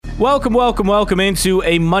Welcome into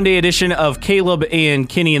a Monday edition of Caleb and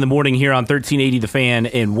Kenny in the morning here on 1380 The Fan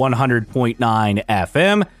and 100.9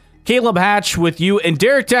 FM. Caleb Hatch with you and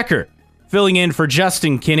Derek Decker filling in for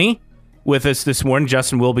Justin Kinney with us this morning.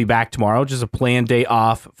 Justin will be back tomorrow. Just a planned day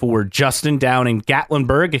off for Justin down in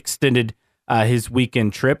Gatlinburg. Extended his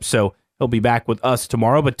weekend trip, so he'll be back with us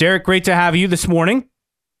tomorrow. But Derek, great to have you this morning.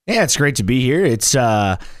 Yeah, it's great to be here.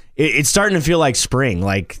 It's starting to feel like spring.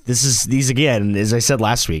 Like these again, as I said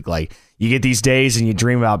last week, like you get these days and you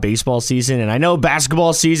dream about baseball season. And I know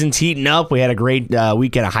basketball season's heating up. We had a great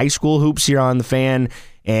weekend of high school hoops here on the Fan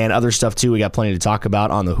and other stuff too. We got plenty to talk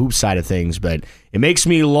about on the hoop side of things, but it makes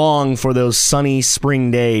me long for those sunny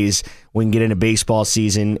spring days when we can get into baseball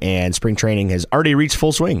season, and spring training has already reached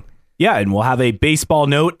full swing. Yeah, and we'll have a baseball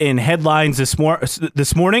note in headlines this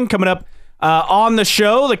morning coming up on the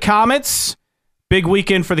show. The Comets. Big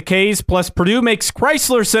weekend for the K's, plus Purdue makes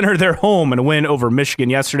Chrysler Center their home in a win over Michigan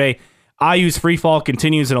yesterday. IU's freefall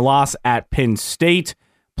continues in a loss at Penn State.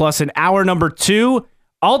 Plus in hour number 2,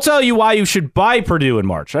 I'll tell you why you should buy Purdue in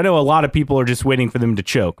March. I know a lot of people are just waiting for them to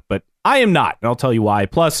choke, but I am not, and I'll tell you why.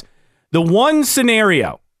 Plus, the one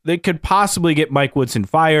scenario that could possibly get Mike Woodson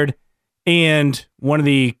fired, and one of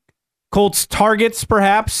the Colts' targets,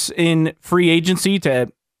 perhaps, in free agency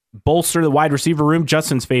to bolster the wide receiver room,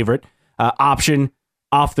 Justin's favorite, option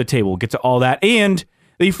off the table. We'll get to all that. And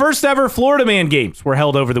the first ever Florida Man games were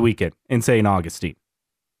held over the weekend in St. Augustine.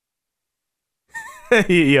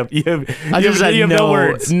 you have no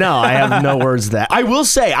words. No, I have no words to that. I will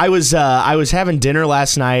say I was having dinner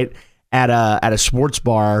last night at a sports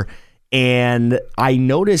bar, and I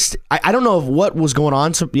noticed I don't know what was going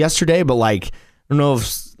on yesterday, but like I don't know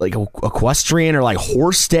if like equestrian or like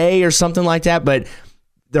horse day or something like that, but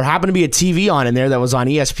there happened to be a TV on in there that was on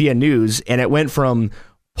ESPN News, and it went from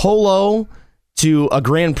polo to a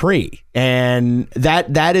Grand Prix. And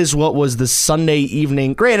that is what was the Sunday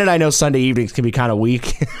evening. Granted, I know Sunday evenings can be kind of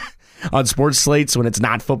weak on sports slates when it's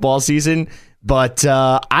not football season, but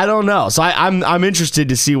I don't know. So I'm interested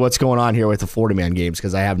to see what's going on here with the Florida Man games,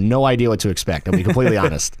 because I have no idea what to expect. I'll be completely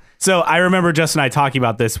honest. So I remember Justin and I talking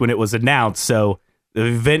about this when it was announced. So the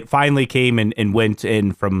event finally came and went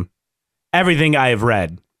in. From everything I have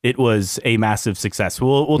read, it was a massive success.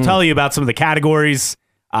 We'll tell you about some of the categories.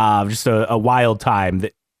 Just a wild time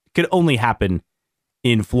that could only happen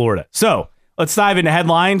in Florida. So let's dive into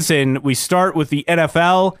headlines, and we start with the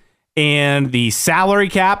NFL, and the salary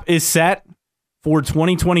cap is set for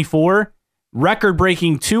 2024.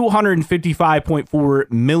 Record-breaking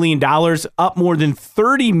 $255.4 million, up more than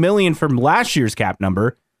 $30 million from last year's cap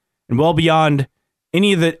number, and well beyond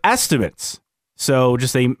any of the estimates. So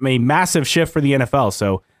just a massive shift for the NFL.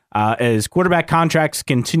 So as quarterback contracts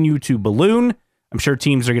continue to balloon, I'm sure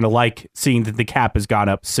teams are going to like seeing that the cap has gone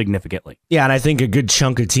up significantly. Yeah, and I think a good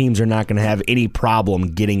chunk of teams are not going to have any problem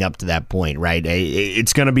getting up to that point, right?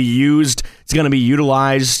 It's going to be used, it's going to be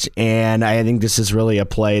utilized, and I think this is really a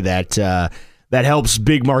play that helps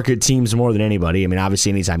big market teams more than anybody. I mean,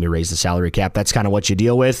 obviously, anytime you raise the salary cap, that's kind of what you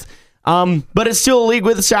deal with. But it's still a league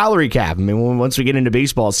with a salary cap. I mean, once we get into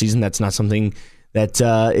baseball season, that's not something that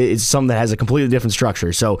is something that has a completely different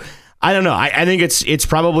structure. So I don't know. I think it's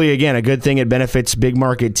probably, again, a good thing. It benefits big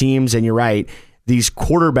market teams. And you're right. These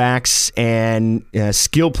quarterbacks and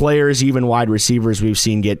skill players, even wide receivers, we've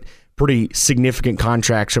seen get pretty significant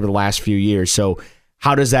contracts over the last few years. So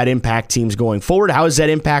how does that impact teams going forward? How does that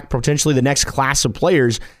impact potentially the next class of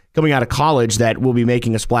players coming out of college that will be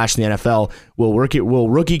making a splash in the NFL? Will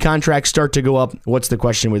rookie contracts start to go up? What's the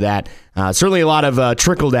question with that? Certainly a lot of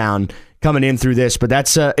trickle down coming in through this, but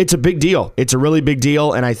it's a big deal. It's a really big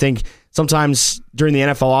deal, and I think sometimes during the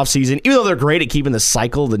NFL offseason, even though they're great at keeping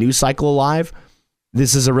the news cycle alive,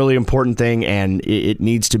 this is a really important thing, and it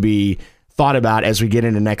needs to be thought about as we get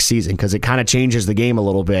into next season, because it kind of changes the game a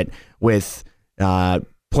little bit with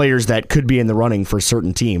players that could be in the running for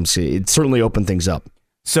certain teams. It certainly opened things up.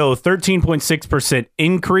 So 13.6%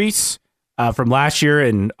 increase from last year,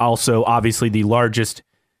 and also obviously the largest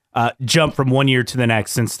jump from one year to the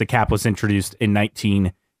next since the cap was introduced in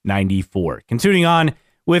 1994. Continuing on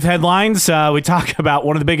with headlines, we talk about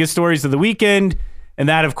one of the biggest stories of the weekend, and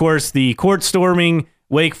that, of course, the court storming,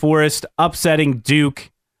 Wake Forest upsetting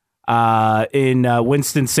Duke in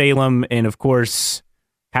Winston-Salem, and, of course,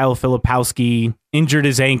 Kyle Filipowski injured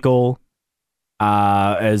his ankle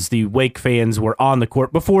as the Wake fans were on the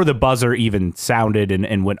court before the buzzer even sounded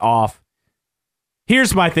and went off.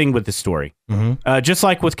 Here's my thing with the story. Mm-hmm. Just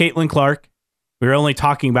like with Caitlin Clark, we were only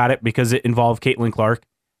talking about it because it involved Caitlin Clark.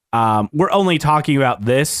 We're only talking about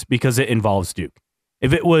this because it involves Duke.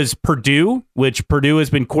 If it was Purdue, which Purdue has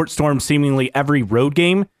been court stormed seemingly every road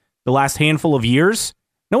game the last handful of years,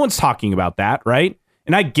 No one's talking about that, right?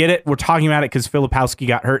 And I get it. We're talking about it because Filipowski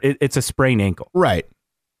got hurt. It's a sprained ankle. Right.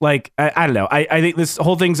 Like, I don't know. I think this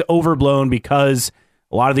whole thing's overblown because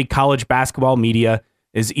a lot of the college basketball media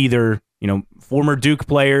is either, former Duke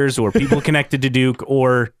players or people connected to Duke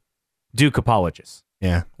or Duke apologists.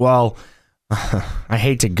 Yeah. Well, I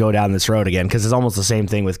hate to go down this road again because it's almost the same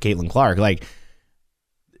thing with Caitlin Clark. Like,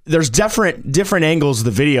 there's different angles of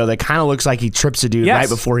the video that kind of looks like he trips a dude right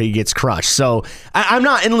before he gets crushed. So I'm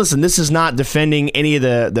not, and listen, this is not defending any of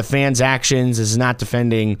the fans' actions. This is not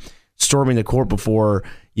defending storming the court before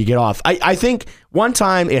you get off. I think one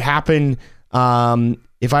time it happened,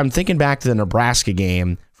 if I'm thinking back to the Nebraska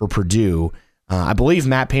game for Purdue, I believe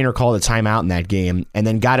Matt Painter called a timeout in that game and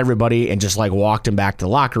then got everybody and just like walked him back to the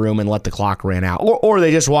locker room and let the clock ran out. Or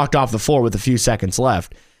they just walked off the floor with a few seconds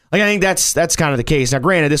left. Like, I think that's kind of the case. Now,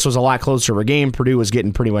 granted, this was a lot closer of a game. Purdue was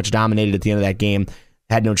getting pretty much dominated at the end of that game,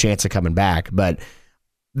 had no chance of coming back. But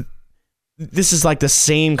this is like the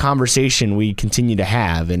same conversation we continue to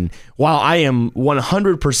have. And while I am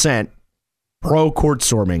 100% pro court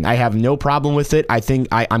storming, I have no problem with it. I think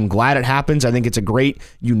I'm glad it happens. I think it's a great,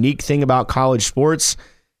 unique thing about college sports.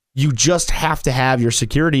 You just have to have your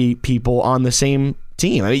security people on the same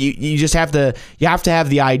team. I mean, you just have to have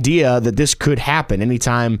the idea that this could happen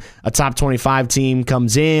anytime a top 25 team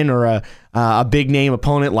comes in or a big name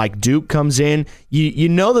opponent like Duke comes in. You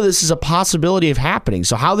know that this is a possibility of happening.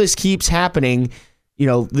 So how this keeps happening,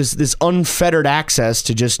 this unfettered access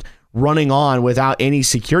to just running on without any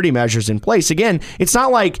security measures in place. Again, it's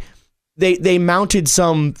not like they mounted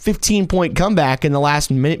some 15-point comeback in the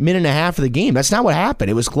last minute and a half of the game. That's not what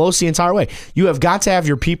happened. It was close the entire way. You have got to have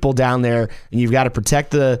your people down there, and you've got to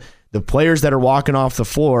protect the players that are walking off the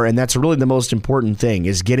floor, and that's really the most important thing,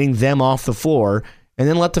 is getting them off the floor, and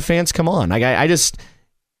then let the fans come on. Like,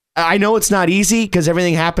 I know it's not easy because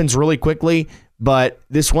everything happens really quickly, but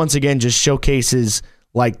this once again just showcases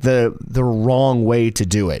like the wrong way to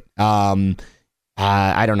do it.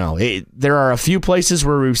 I don't know. There are a few places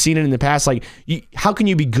where we've seen it in the past. Like, how can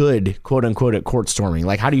you be good, quote unquote, at court storming?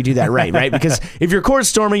 Like, how do you do that right? Because if you're court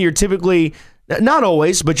storming, you're typically, not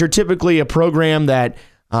always, but you're typically a program that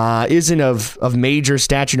isn't of major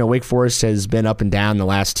stature. Wake Forest has been up and down the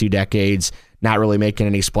last 2 decades, not really making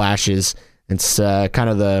any splashes. It's kind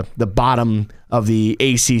of the bottom of the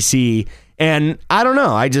ACC. And I don't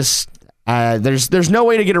know. There's no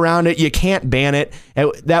way to get around it. You can't ban it.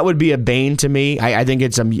 That would be a bane to me. I think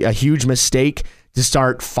it's a huge mistake to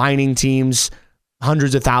start fining teams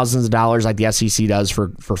hundreds of thousands of dollars like the SEC does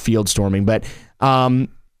for field storming. But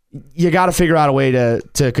you got to figure out a way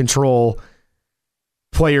to control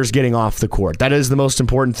players getting off the court. That is the most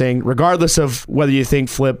important thing, regardless of whether you think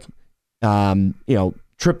Flip,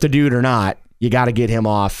 trip the dude or not. You got to get him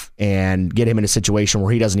off and get him in a situation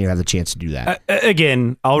where he doesn't even have the chance to do that.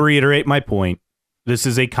 Again, I'll reiterate my point. This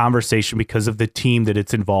is a conversation because of the team that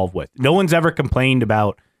it's involved with. No one's ever complained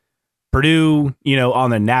about Purdue,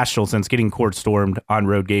 on the national sense, getting court stormed on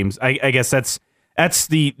road games. I guess that's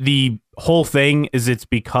the whole thing. Is it's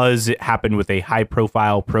because it happened with a high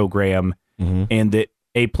profile program, and that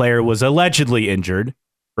a player was allegedly injured,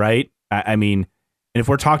 right? I mean, and if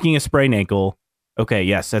we're talking a sprained ankle, okay,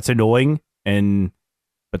 yes, that's annoying.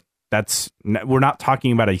 But we're not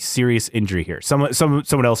talking about a serious injury here. Someone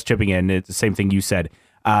else chipping in. It's the same thing you said.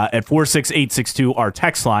 At 46862, our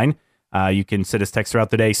text line. You can send us text throughout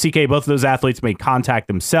the day. CK, both of those athletes made contact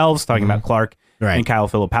themselves, talking about Clark and Kyle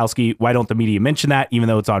Filipowski. Why don't the media mention that? Even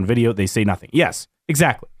though it's on video, they say nothing. Yes,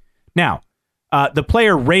 exactly. Now, the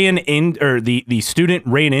player the student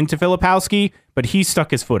ran into Filipowski, but he stuck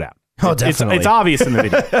his foot out. Oh, definitely. It's obvious in the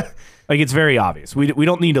video. Like, it's very obvious. We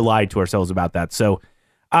don't need to lie to ourselves about that. So,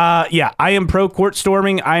 I am pro court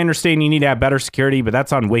storming. I understand you need to have better security, but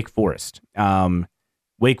that's on Wake Forest.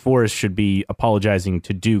 Wake Forest should be apologizing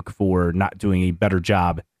to Duke for not doing a better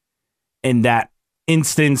job in that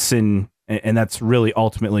instance, and that's really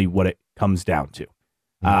ultimately what it comes down to.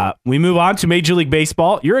 We move on to Major League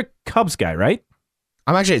Baseball. You're a Cubs guy, right?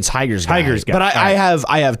 I'm actually a Tigers guy. But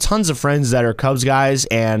I have tons of friends that are Cubs guys,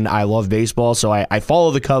 and I love baseball, so I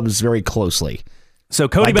follow the Cubs very closely. So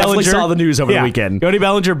Cody Bellinger saw the news over the weekend. Cody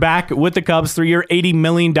Bellinger back with the Cubs, 3-year, $80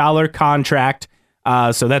 million contract.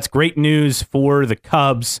 So that's great news for the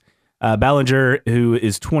Cubs. Bellinger, who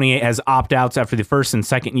is 28, has opt-outs after the first and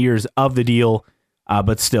second years of the deal.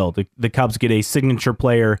 But still, the Cubs get a signature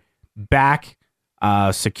player back,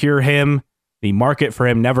 secure him. The market for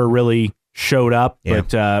him never really showed up,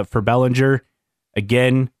 but for Bellinger,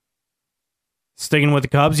 again, sticking with the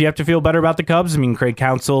Cubs, you have to feel better about the Cubs. I mean, Craig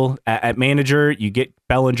Counsell at manager, you get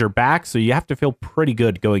Bellinger back, so you have to feel pretty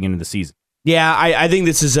good going into the season. Yeah, I think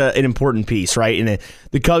this is an important piece, right? And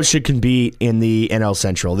the Cubs should compete in the NL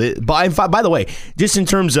Central. By the way, just in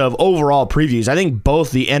terms of overall previews, I think both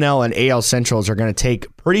the NL and AL Centrals are going to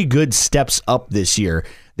take pretty good steps up this year.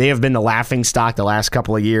 They have been the laughing stock the last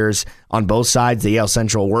couple of years on both sides. The AL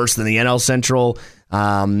Central worse than the NL Central,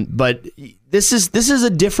 but this is a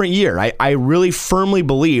different year. I really firmly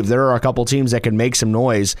believe there are a couple teams that can make some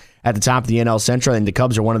noise at the top of the NL Central, and the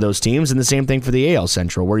Cubs are one of those teams. And the same thing for the AL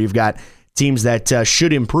Central, where you've got teams that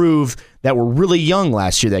should improve that were really young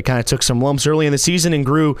last year that kind of took some lumps early in the season and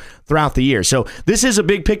grew throughout the year. So this is a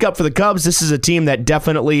big pickup for the Cubs. This is a team that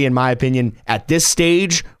definitely, in my opinion, at this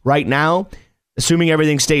stage right now, assuming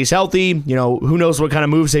everything stays healthy, who knows what kind of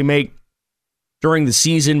moves they make during the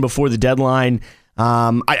season before the deadline.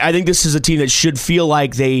 I think this is a team that should feel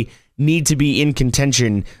like they need to be in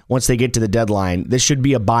contention once they get to the deadline. This should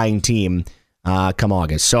be a buying team come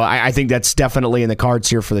August. So I think that's definitely in the cards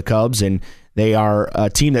here for the Cubs, and they are a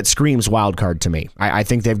team that screams wild card to me. I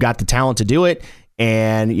think they've got the talent to do it,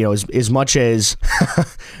 and as much as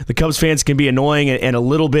the Cubs fans can be annoying and a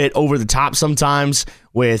little bit over the top sometimes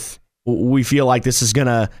with we feel like this is going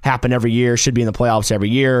to happen every year, should be in the playoffs every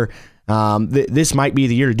year, this might be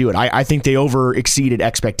the year to do it. I think they over-exceeded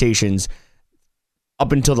expectations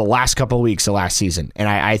up until the last couple of weeks of last season. And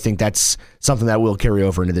I think that's something that will carry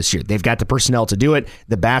over into this year. They've got the personnel to do it.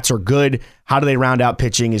 The bats are good. How do they round out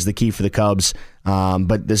pitching is the key for the Cubs.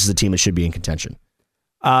 But this is a team that should be in contention.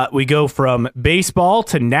 We go from baseball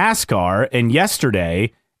to NASCAR. And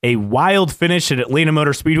yesterday, a wild finish at Atlanta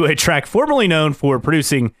Motor Speedway track, formerly known for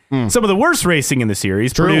producing some of the worst racing in the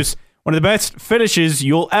series. True. Produced one of the best finishes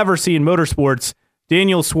you'll ever see in motorsports.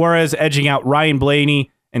 Daniel Suarez edging out Ryan Blaney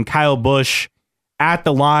and Kyle Busch at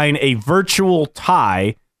the line, a virtual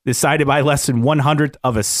tie decided by less than 100th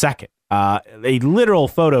of a second. A literal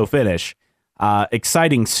photo finish.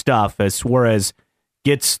 Exciting stuff as Suarez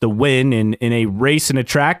gets the win in a race in a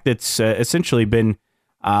track that's essentially been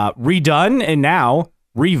redone and now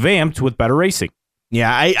revamped with better racing.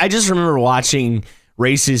 Yeah, I just remember watching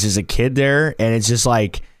races as a kid there, and it's just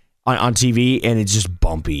like on TV, and it's just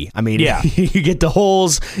bumpy. I mean, yeah. You get the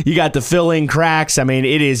holes, you got the filling cracks. I mean,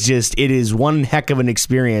 it is one heck of an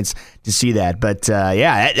experience to see that. But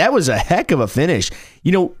that was a heck of a finish.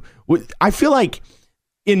 I feel like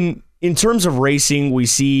in terms of racing, we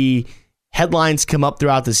see headlines come up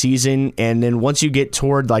throughout the season, and then once you get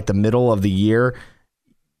toward like the middle of the year,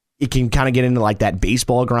 it can kind of get into like that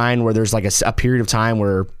baseball grind where there's like a period of time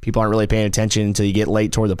where people aren't really paying attention until you get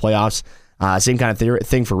late toward the playoffs. Same kind of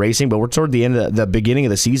thing for racing, but we're toward the end of the beginning of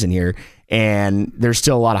the season here, and there's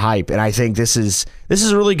still a lot of hype. And I think this is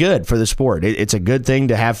really good for the sport. It's a good thing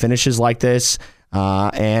to have finishes like this,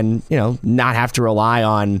 and not have to rely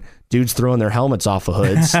on dudes throwing their helmets off of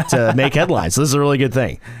hoods to make headlines. So this is a really good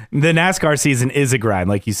thing. The NASCAR season is a grind,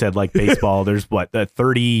 like you said, like baseball. There's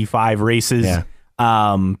 35 races. Yeah.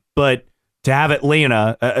 But to have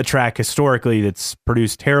Atlanta, a track historically that's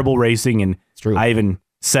produced terrible racing, and it's true. I even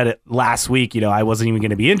said it last week, I wasn't even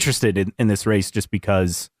going to be interested in this race just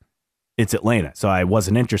because it's Atlanta. So I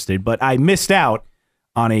wasn't interested, but I missed out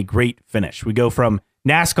on a great finish. We go from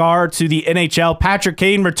NASCAR to the NHL. Patrick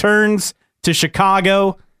Kane returns to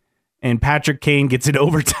Chicago, and Patrick Kane gets an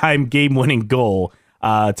overtime game-winning goal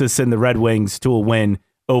to send the Red Wings to a win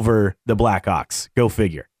over the Blackhawks. Go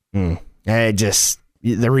figure.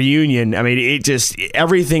 The reunion, I mean,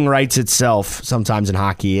 everything writes itself sometimes in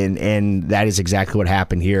hockey, and that is exactly what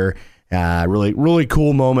happened here. Really, really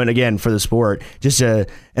cool moment again for the sport. Just an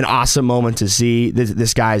awesome moment to see.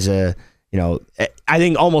 This guy's I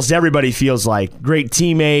think almost everybody feels like great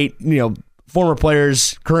teammate, former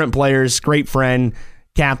players, current players, great friend,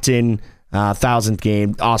 captain, 1,000th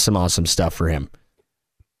game. Awesome stuff for him.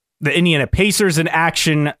 The Indiana Pacers in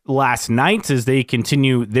action last night as they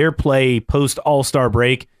continue their play post All-Star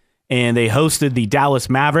break, and they hosted the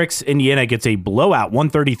Dallas Mavericks. Indiana gets a blowout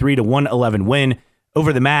 133-111 win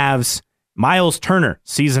over the Mavs. Miles Turner,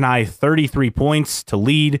 season-high 33 points to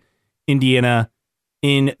lead Indiana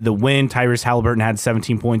in the win. Tyrese Halliburton had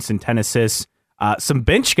 17 points and 10 assists. Some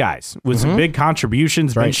bench guys with some big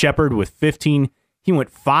contributions. Right. Ben Shepherd with 15. He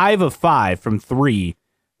went 5 of 5 from 3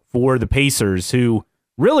 for the Pacers, who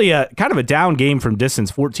really kind of a down game from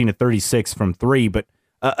distance, 14 of 36 from 3, but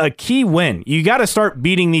a key win. You got to start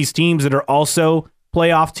beating these teams that are also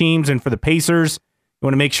playoff teams, and for the Pacers, you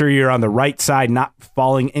want to make sure you're on the right side, not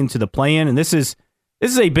falling into the play-in, and this is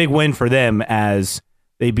a big win for them as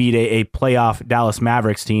they beat a playoff Dallas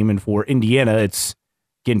Mavericks team, and for Indiana, it's,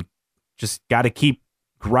 again, just got to keep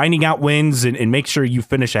grinding out wins and make sure you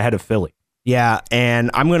finish ahead of Philly. Yeah, and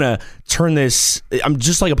I'm going to turn this, I'm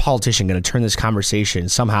just like a politician, going to turn this conversation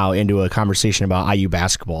somehow into a conversation about IU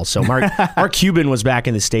basketball. So Mark Cuban was back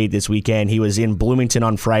in the state this weekend. He was in Bloomington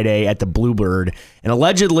on Friday at the Bluebird and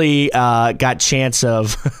allegedly got chance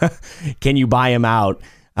of, can you buy him out?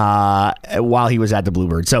 While he was at the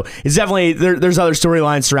Bluebird. So it's definitely, there's other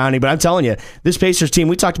storylines surrounding, but I'm telling you, this Pacers team,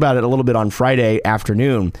 we talked about it a little bit on Friday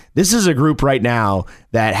afternoon. This is a group right now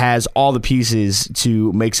that has all the pieces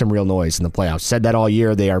to make some real noise in the playoffs. Said that all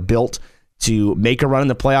year. They are built to make a run in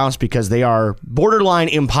the playoffs because they are borderline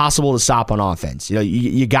impossible to stop on offense. You know,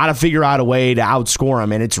 you got to figure out a way to outscore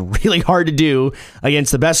them, and it's really hard to do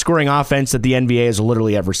against the best scoring offense that the NBA has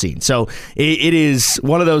literally ever seen. So it is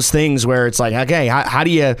one of those things where it's like, okay, how do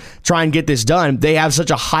you try and get this done? They have such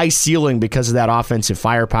a high ceiling because of that offensive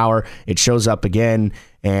firepower. It shows up again,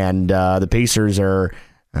 and the Pacers are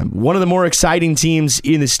one of the more exciting teams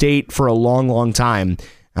in the state for a long, long time.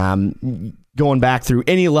 Going back through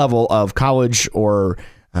any level of college or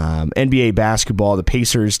NBA basketball, the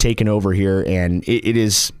Pacers taking over here, and it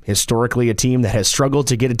is historically a team that has struggled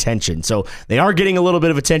to get attention. So they are getting a little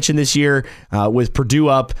bit of attention this year with Purdue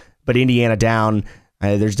up, but Indiana down.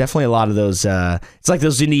 There's definitely a lot of those. It's like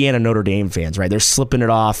those Indiana Notre Dame fans, right? They're slipping it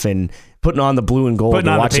off and putting on the blue and gold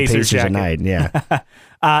to watch the Pacers at night. Yeah,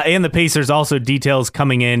 and the Pacers also details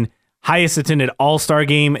coming in. Highest attended All-Star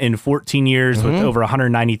game in 14 years with over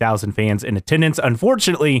 190,000 fans in attendance.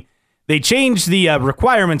 Unfortunately, they changed the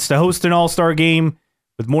requirements to host an All-Star game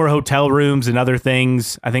with more hotel rooms and other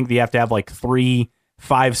things. I think they have to have like 3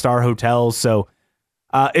 5-star hotels. So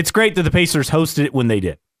it's great that the Pacers hosted it when they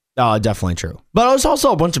did. Oh, definitely true. But it was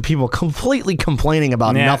also a bunch of people completely complaining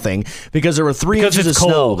about nothing because there were 3 inches of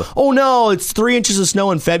snow. Oh, no, it's 3 inches of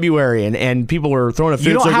snow in February, and people were throwing a fit.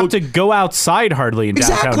 You don't have to go outside hardly in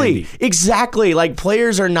downtown Indy. Exactly. Like,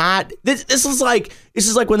 players are not... This is like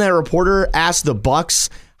when that reporter asked the Bucks,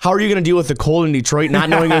 how are you going to deal with the cold in Detroit, not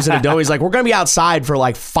knowing it was in a dome? He's like, we're going to be outside for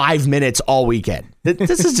like 5 minutes all weekend.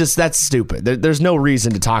 This is just... That's stupid. There's no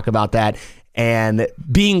reason to talk about that. And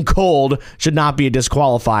being cold should not be a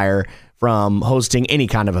disqualifier from hosting any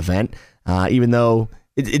kind of event, even though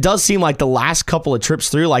it does seem like the last couple of trips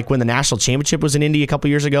through, like when the national championship was in Indy a couple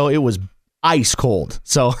years ago, it was ice cold.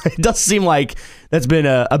 So it does seem like that's been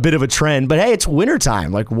a bit of a trend. But hey, it's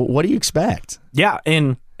wintertime. Like, what do you expect? Yeah,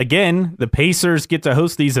 and again, the Pacers get to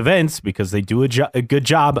host these events because they do a good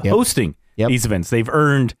job hosting these events. They've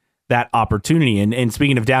earned that opportunity. And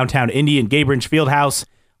speaking of downtown Indy and Gaybridge Fieldhouse,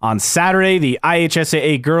 on Saturday, the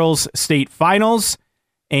IHSAA Girls State Finals,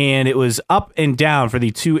 and it was up and down for the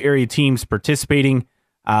 2 area teams participating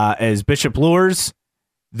as Bishop Luers.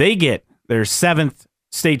 They get their 7th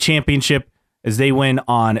state championship as they win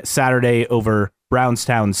on Saturday over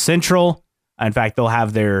Brownstown Central. In fact, they'll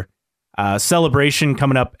have their celebration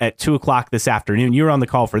coming up at 2 o'clock this afternoon. You were on the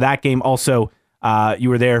call for that game. Also, you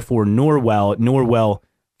were there for Norwell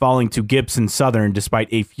falling to Gibson Southern despite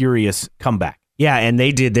a furious comeback. Yeah, and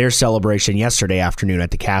they did their celebration yesterday afternoon at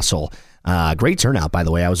the Castle. Great turnout, by the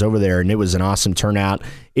way. I was over there, and it was an awesome turnout.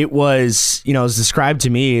 It was, it was described to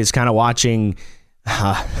me as kind of watching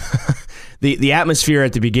the atmosphere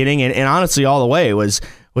at the beginning, and honestly, all the way, it was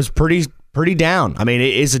pretty down. I mean,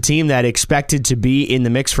 it is a team that expected to be in the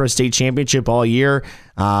mix for a state championship all year.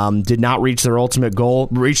 Did not reach their ultimate goal.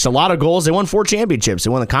 Reached a lot of goals. They won 4 championships.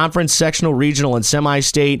 They won the conference, sectional, regional, and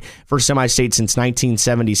semi-state. First semi-state since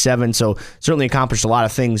 1977. So certainly accomplished a lot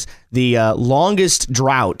of things. The longest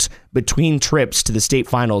drought between trips to the state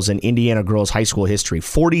finals in Indiana girls high school history.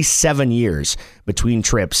 47 years between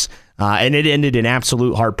trips. And it ended in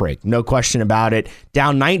absolute heartbreak. No question about it.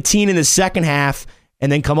 Down 19 in the second half.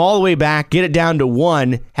 And then come all the way back, get it down to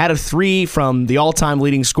 1, had a 3 from the all-time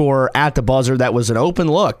leading scorer at the buzzer. That was an open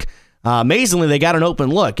look. Amazingly, they got an open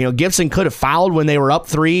look. Gibson could have fouled when they were up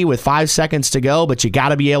 3 with 5 seconds to go, but you got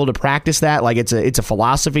to be able to practice that. Like it's a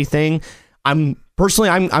philosophy thing. I'm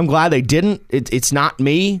glad they didn't. It's not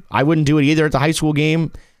me. I wouldn't do it either at the high school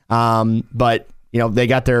game. But they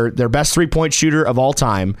got their best 3-point shooter of all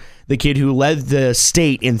time, the kid who led the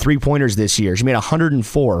state in 3-pointers this year. She made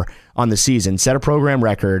 104 on the season, set a program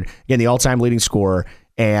record, again, the all-time leading scorer,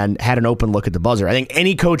 and had an open look at the buzzer. I think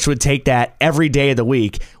any coach would take that every day of the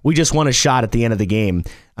week. We just want a shot at the end of the game.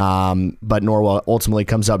 But Norwell ultimately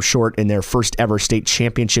comes up short in their first ever state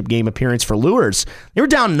championship game appearance for Luers. They were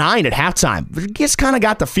down 9 at halftime. But just kind of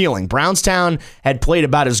got the feeling. Brownstown had played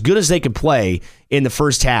about as good as they could play in the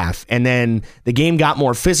first half. And then the game got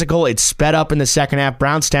more physical. It sped up in the second half.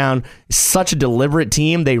 Brownstown is such a deliberate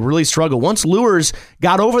team. They really struggle. Once Luers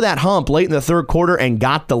got over that hump late in the third quarter and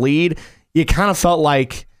got the lead, you kind of felt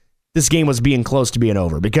like this game was being close to being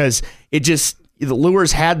over because it just... The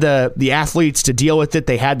Luers had the athletes to deal with it.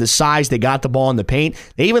 They had the size. They got the ball in the paint.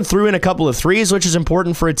 They even threw in a couple of threes, which is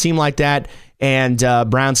important for a team like that. And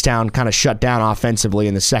Brownstown kind of shut down offensively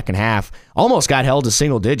in the second half. Almost got held to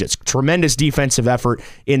single digits. Tremendous defensive effort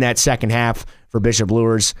in that second half for Bishop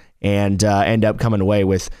Luers, and end up coming away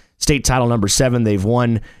with state title number 7. They've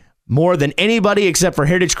won more than anybody except for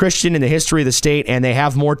Heritage Christian in the history of the state, and they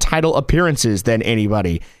have more title appearances than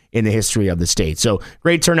anybody in the history of the state. So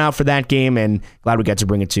great turnout for that game, and glad we got to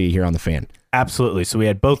bring it to you here on The Fan. Absolutely. So we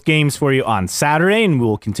had both games for you on Saturday, and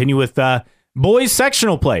we'll continue with boys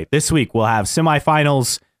sectional play this week. We'll have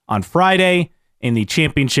semifinals on Friday and the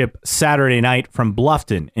championship Saturday night from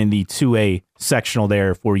Bluffton in the 2A sectional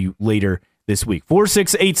there for you later this week.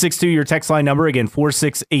 46862, your text line number. Again,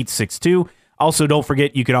 46862. Also, don't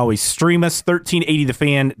forget, you can always stream us,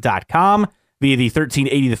 1380thefan.com via the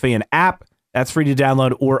 1380 The Fan app. That's free to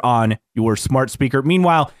download or on your smart speaker.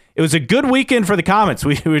 Meanwhile, it was a good weekend for the Comets.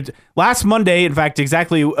 We would last Monday, in fact,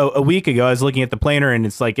 exactly a week ago, I was looking at the planner, and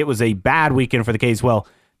it's like it was a bad weekend for the K's. Well,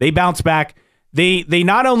 they bounced back. They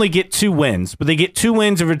not only get 2 wins, but they get 2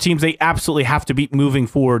 wins over teams they absolutely have to beat moving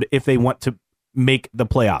forward if they want to make the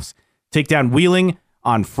playoffs. Take down Wheeling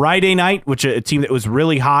on Friday night, which a team that was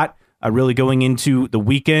really hot, really going into the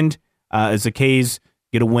weekend, as the K's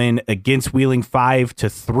get a win against Wheeling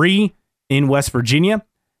 5-3 in West Virginia.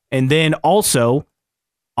 And then also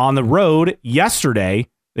on the road yesterday,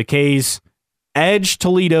 the K's edged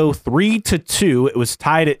Toledo 3-2. It was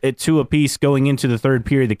tied at 2 apiece going into the third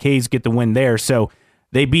period. The K's get the win there. So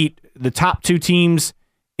they beat the top 2 teams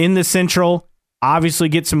in the Central, obviously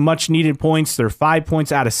get some much needed points. They're 5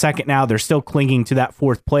 points out of second now. They're still clinging to that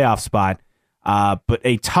 4th playoff spot. But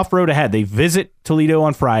a tough road ahead. They visit Toledo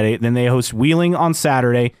on Friday, then they host Wheeling on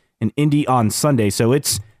Saturday and Indy on Sunday. So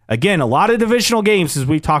it's, again, a lot of divisional games, as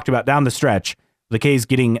we've talked about down the stretch. The K's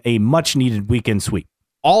getting a much-needed weekend sweep.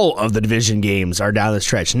 All of the division games are down the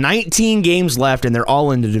stretch. 19 games left, and they're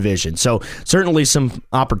all in the division. So certainly some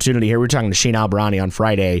opportunity here. We were talking to Shane Alberani on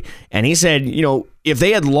Friday, and he said, if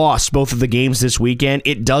they had lost both of the games this weekend,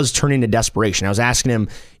 it does turn into desperation. I was asking him,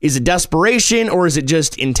 is it desperation or is it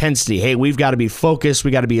just intensity? Hey, we've got to be focused.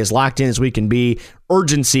 We got to be as locked in as we can be.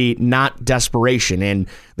 Urgency, not desperation. And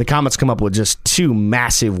the Comets come up with just 2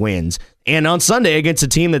 massive wins. And on Sunday against a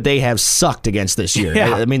team that they have sucked against this year.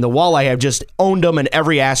 Yeah. I mean, the Walleye have just owned them in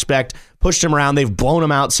every aspect, pushed them around. They've blown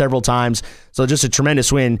them out several times. So just a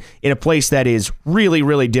tremendous win in a place that is really,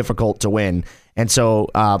 really difficult to win. And so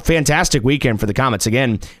fantastic weekend for the Comets.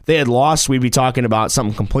 Again, if they had lost, we'd be talking about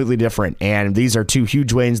something completely different. And these are 2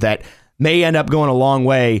 huge wins that may end up going a long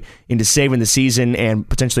way into saving the season and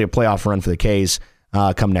potentially a playoff run for the K's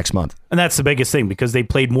come next month. And that's the biggest thing, because they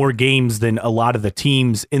played more games than a lot of the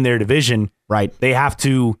teams in their division. Right. They have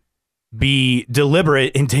to be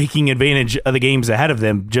deliberate in taking advantage of the games ahead of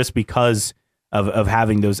them just because of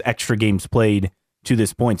having those extra games played to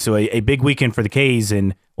this point. So a big weekend for the K's,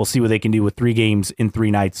 and we'll see what they can do with 3 games in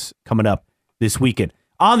 3 nights coming up this weekend.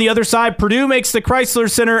 On the other side, Purdue makes the Chrysler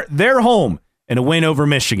Center their home in a win over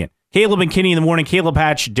Michigan. Caleb and Kenny in the morning. Caleb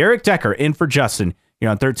Hatch, Derek Decker in for Justin here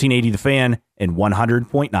on 1380 The Fan and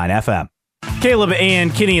 100.9 FM. Caleb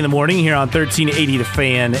and Kenny in the morning here on 1380 The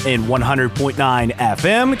Fan and 100.9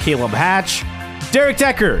 FM. Caleb Hatch, Derek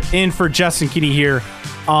Decker in for Justin Kenny here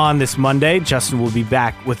on this Monday. Justin will be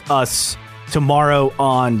back with us tomorrow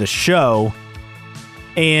on the show.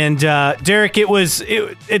 And Derek,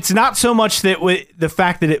 it's not so much that the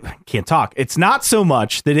fact that it can't talk. It's not so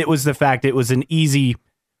much that it was the fact it was an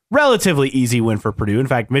relatively easy win for Purdue. In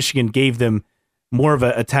fact, Michigan gave them more of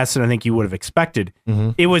a test than I think you would have expected. Mm-hmm.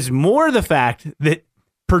 It was more the fact that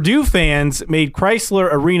Purdue fans made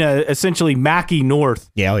Chrysler Arena essentially Mackey North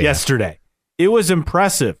yesterday. It was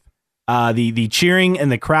impressive. The cheering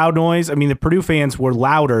and the crowd noise. I mean, the Purdue fans were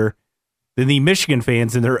louder than the Michigan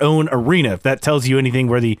fans in their own arena, if that tells you anything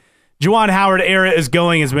where the Juwan Howard era is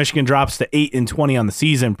going, as Michigan drops to 8-20 on the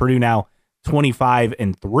season. Purdue now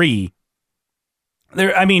 25-3.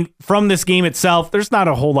 From this game itself, there's not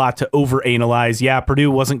a whole lot to overanalyze. Yeah, Purdue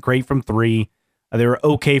wasn't great from 3. They were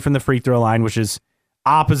okay from the free throw line, which is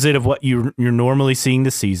opposite of what you're normally seeing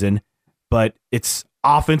this season. But it's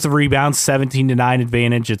offensive rebounds, 17-9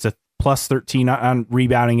 advantage. It's a plus 13 on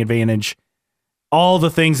rebounding advantage. All the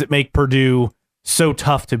things that make Purdue so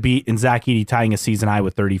tough to beat, and Zach Edey tying a season high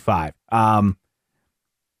with 35.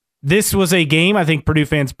 This was a game I think Purdue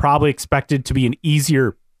fans probably expected to be an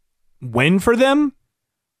easier win for them.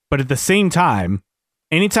 But at the same time,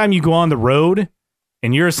 anytime you go on the road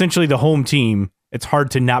and you're essentially the home team, it's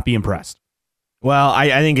hard to not be impressed. Well, I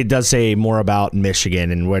think it does say more about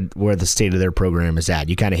Michigan and where the state of their program is at.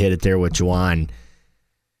 You kind of hit it there with Juwan.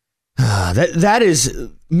 That is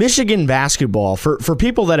Michigan basketball. For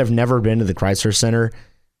people that have never been to the Chrysler Center,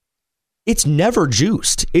 it's never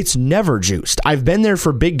juiced. It's never juiced. I've been there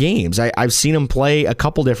for big games. I've seen them play a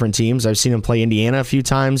couple different teams. I've seen them play Indiana a few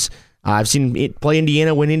times. I've seen it play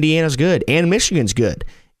Indiana when Indiana's good and Michigan's good.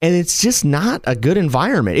 And it's just not a good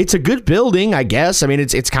environment. It's a good building, I guess. I mean,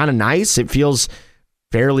 it's kind of nice. It feels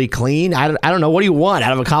fairly clean. I don't know. What do you want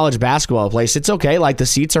out of a college basketball place? It's okay. Like, the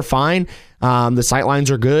seats are fine. The sight lines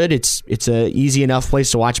are good. It's a easy enough place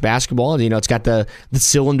to watch basketball. You know, it's got the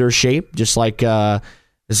cylinder shape, just like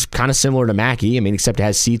it's kind of similar to Mackey. I mean, except it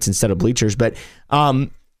has seats instead of bleachers. But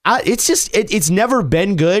it's never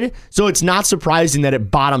been good. So it's not surprising that it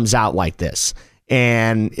bottoms out like this.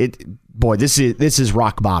 And this is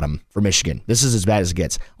rock bottom for Michigan. This is as bad as it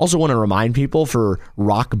gets. Also want to remind people, for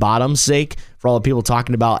rock bottom's sake, for all the people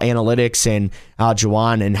talking about analytics and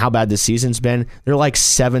Juwan and how bad this season's been, they're like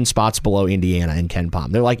 7 spots bew Indiana and Ken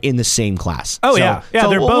Pom. They're like in the same class. Oh, so, yeah. So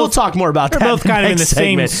they're both. We'll talk more about that. They're both kind of in the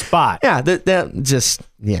segment. same spot.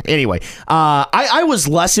 Yeah. Anyway, I was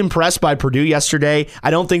less impressed by Purdue yesterday.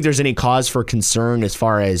 I don't think there's any cause for concern as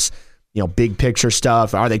far as, you know, big picture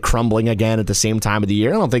stuff. Are they crumbling again at the same time of the year?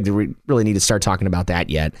 I don't think we really need to start talking about that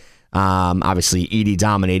yet. Obviously, Edey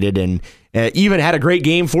dominated and even had a great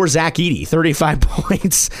game for Zach Edey, 35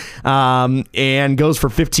 points, and goes for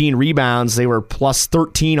 15 rebounds. They were plus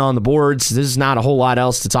 13 on the boards. This is not a whole lot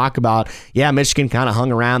else to talk about. Yeah, Michigan kind of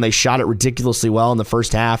hung around. They shot it ridiculously well in the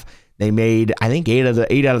first half. They made, I think, 8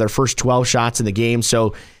 out of their first 12 shots in the game.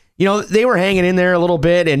 So, you know, they were hanging in there a little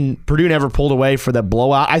bit, and Purdue never pulled away for the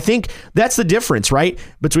blowout. I think that's the difference, right,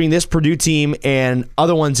 between this Purdue team and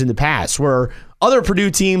other ones in the past, where other Purdue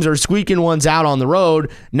teams are squeaking ones out on the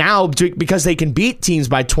road. Now, because they can beat teams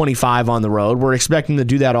by 25 on the road, we're expecting them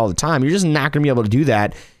to do that all the time. You're just not going to be able to do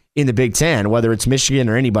that in the Big Ten, whether it's Michigan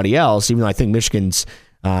or anybody else, even though I think Michigan's,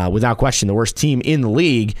 without question, the worst team in the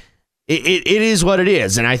league. It is what it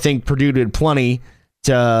is, and I think Purdue did plenty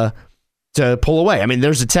to pull away. I mean,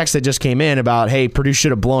 there's a text that just came in about, hey, Purdue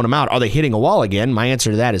should have blown them out. Are they hitting a wall again? My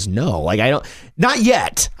answer to that is no. Not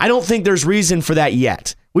yet. I don't think there's reason for that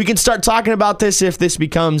yet. We can start talking about this if this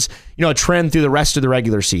becomes, you know, a trend through the rest of the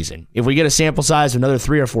regular season. If we get a sample size of another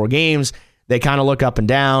 3 or 4 games, they kind of look up and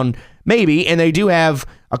down, maybe, and they do have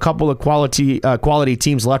a couple of quality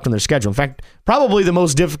teams left on their schedule. In fact, probably the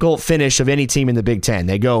most difficult finish of any team in the Big Ten.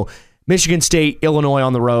 They go Michigan State, Illinois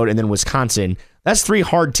on the road, and then Wisconsin. That's 3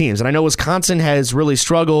 hard teams. And I know Wisconsin has really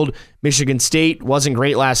struggled. Michigan State wasn't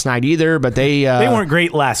great last night either, but they weren't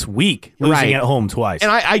great last week, losing right at home twice. And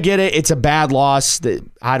I get it. It's a bad loss.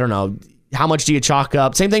 I don't know. How much do you chalk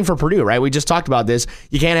up? Same thing for Purdue, right? We just talked about this.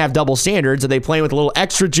 You can't have double standards. Are they playing with a little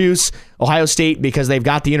extra juice? Ohio State, because they've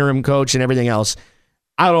got the interim coach and everything else.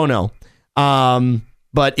 I don't know.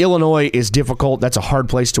 But Illinois is difficult. That's a hard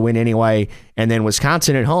place to win anyway. And then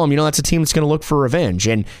Wisconsin at home, you know, that's a team that's going to look for revenge.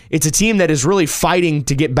 And it's a team that is really fighting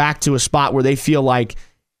to get back to a spot where they feel like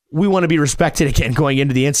we want to be respected again going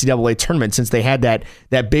into the NCAA tournament, since they had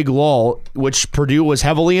that big lull, which Purdue was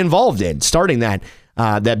heavily involved in, starting that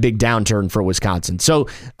big downturn for Wisconsin. So,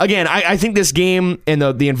 again, I think this game and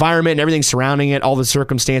the environment and everything surrounding it, all the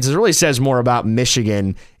circumstances, really says more about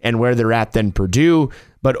Michigan and where they're at than Purdue.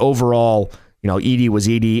 But overall, you know, Edey was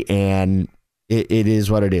Edey, and it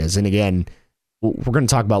is what it is. And again, we're going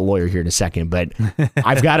to talk about Lawyer here in a second, but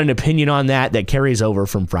I've got an opinion on that carries over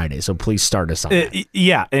from Friday. So please start us on that.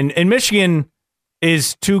 Yeah, and Michigan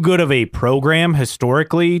is too good of a program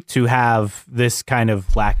historically to have this kind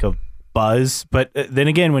of lack of buzz. But then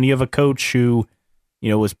again, when you have a coach who, you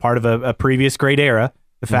know, was part of a previous great era,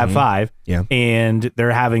 the Fab Five, and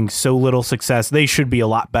they're having so little success, they should be a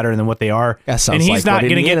lot better than what they are. And he's not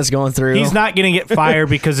going to get going through. He's not going to get fired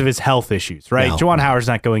because of his health issues, right? No. Juwan Howard's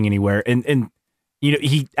not going anywhere, and you know,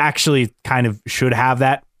 he actually kind of should have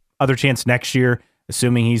that other chance next year,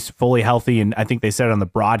 assuming he's fully healthy. And I think they said it on the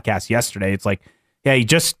broadcast yesterday. It's like, yeah, he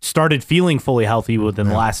just started feeling fully healthy within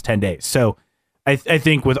the last 10 days. So I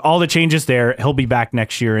think with all the changes there, he'll be back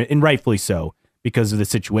next year, and rightfully so because of the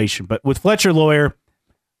situation. But with Fletcher Lawyer,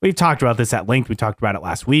 we've talked about this at length. We talked about it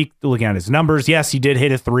last week, looking at his numbers. Yes, he did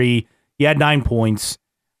hit a 3. He had 9 points.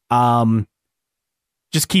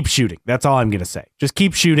 Just keep shooting. That's all I'm going to say. Just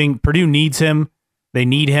keep shooting. Purdue needs him. They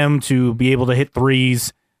need him to be able to hit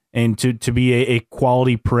threes and to be a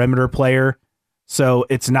quality perimeter player. So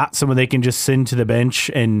it's not someone they can just send to the bench.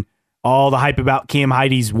 And all the hype about Cam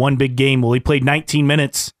Heide's one big game. Well, he played 19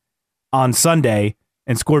 minutes on Sunday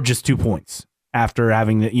and scored just 2 points after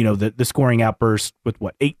having the scoring outburst with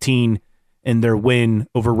 18 in their win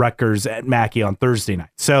over Rutgers at Mackey on Thursday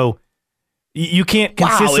night. So You can't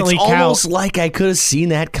consistently it's count. Almost like I could have seen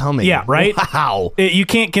that coming. Yeah, right? Wow. You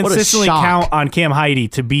can't consistently count on Cam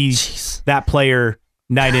Heide to be that player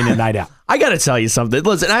night in and night out. I got to tell you something.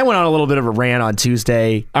 Listen, I went on a little bit of a rant on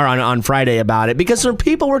Tuesday or on Friday about it because some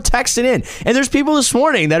people were texting in, and there's people this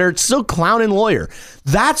morning that are still clowning Lawyer.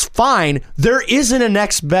 That's fine. There isn't a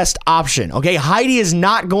next best option. Okay, Heide is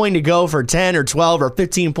not going to go for 10 or 12 or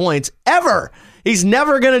 15 points ever. He's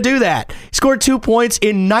never going to do that. He scored 2 points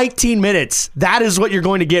in 19 minutes. That is what you're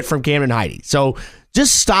going to get from Cameron Heide. So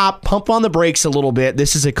just stop, pump on the brakes a little bit.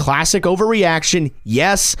 This is a classic overreaction.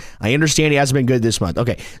 Yes, I understand he hasn't been good this month.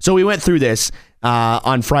 Okay, so we went through this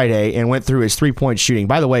on Friday and went through his 3-point shooting.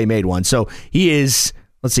 By the way, he made one. So he is,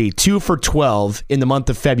 2 for 12 in the month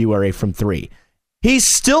of February from 3. He's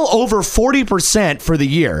still over 40% for the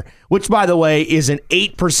year, which, by the way, is an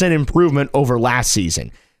 8% improvement over last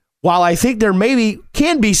season. While I think there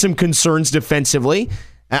can be some concerns defensively,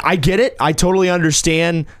 I get it. I totally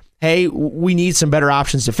understand. Hey, we need some better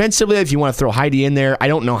options defensively. If you want to throw Heide in there, I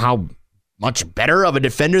don't know how much better of a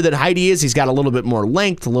defender that Heide is. He's got a little bit more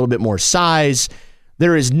length, a little bit more size.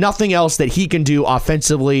 There is nothing else that he can do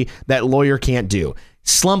offensively that Lawyer can't do.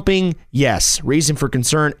 Slumping, yes. Reason for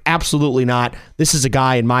concern, absolutely not. This is a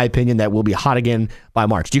guy, in my opinion, that will be hot again by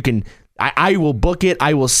March. I will book it.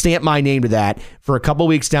 I will stamp my name to that for a couple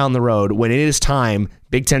weeks down the road when it is time.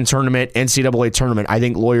 Big Ten tournament, NCAA tournament. I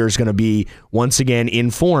think Lawyer is going to be once again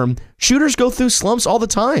in form. Shooters go through slumps all the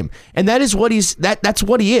time, and that is what that's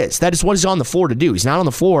what he is. That is what he's on the floor to do. He's not on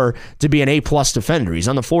the floor to be an A+ defender. He's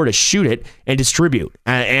on the floor to shoot it and distribute.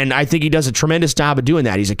 And I think he does a tremendous job of doing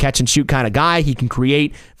that. He's a catch and shoot kind of guy. He can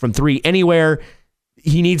create from 3 anywhere.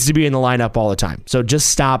 He needs to be in the lineup all the time. So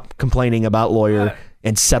just stop complaining about Lawyer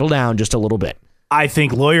and settle down just a little bit. I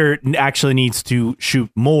think Lawyer actually needs to shoot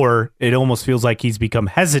more. It almost feels like he's become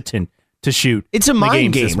hesitant to shoot. It's a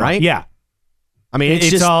mind game, right? Yeah. I mean, it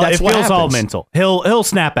feels all mental. He'll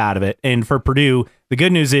snap out of it. And for Purdue, the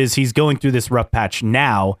good news is he's going through this rough patch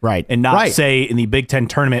now, right? And not say in the Big Ten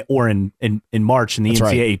tournament or in March in the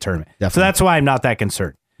NCAA tournament. Definitely. So that's why I'm not that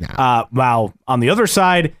concerned. No. While on the other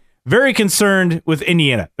side, very concerned with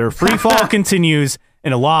Indiana. Their free fall continues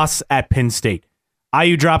in a loss at Penn State.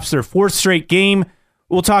 IU drops their 4th straight game.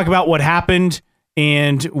 We'll talk about what happened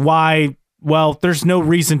and why, well, there's no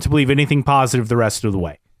reason to believe anything positive the rest of the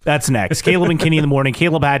way. That's next. Caleb and Kenny in the morning.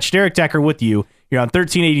 Caleb Hatch, Derek Decker with you here on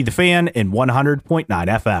 1380 The Fan and 100.9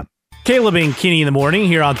 FM. Caleb and Kenny in the morning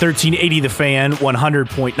here on 1380 The Fan,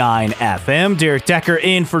 100.9 FM. Derek Decker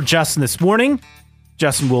in for Justin this morning.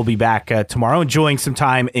 Justin will be back tomorrow, enjoying some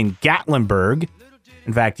time in Gatlinburg.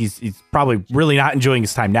 In fact, he's probably really not enjoying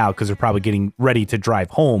his time now because they're probably getting ready to drive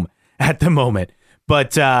home at the moment.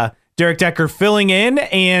 But Derek Decker filling in,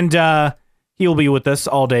 and he will be with us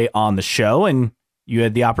all day on the show. And you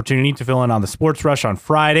had the opportunity to fill in on the Sports Rush on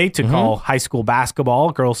Friday to call high school basketball,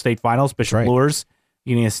 girls state finals, Bishop Luers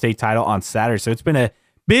getting a state title on Saturday. So it's been a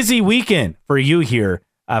busy weekend for you here,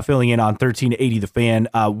 filling in on 1380 The Fan.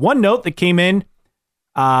 One note that came in,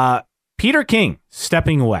 Peter King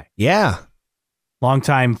stepping away. Yeah.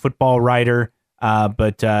 Longtime football writer,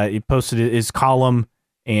 but he posted his column,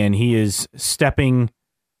 and he is stepping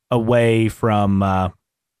away from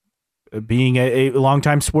being a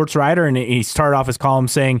longtime sports writer. And he started off his column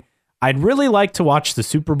saying, "I'd really like to watch the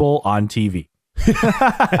Super Bowl on TV."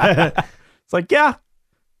 It's like, yeah,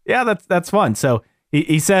 that's fun. So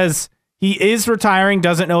he says he is retiring,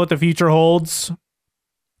 doesn't know what the future holds.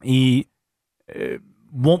 He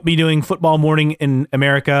won't be doing Football Morning in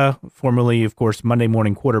America, formerly, of course, Monday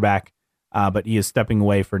Morning Quarterback, but he is stepping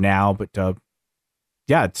away for now. But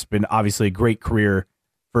it's been obviously a great career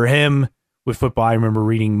for him with football. I remember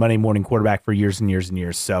reading Monday Morning Quarterback for years and years and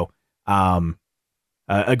years. So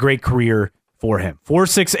a great career for him.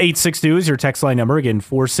 46862 is your text line number. Again,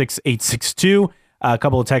 46862. A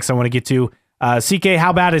couple of texts I want to get to. CK,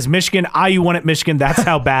 how bad is Michigan? IU won at Michigan. That's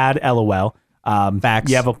how bad. LOL.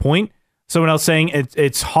 Facts. You have a point. Someone else saying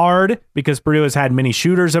it's hard because Purdue has had many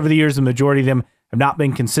shooters over the years. The majority of them have not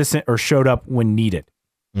been consistent or showed up when needed.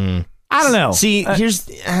 I don't know. See, here's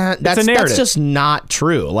that's just not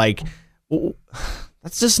true. Like,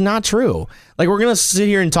 that's just not true. Like, we're gonna sit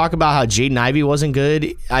here and talk about how Jaden Ivey wasn't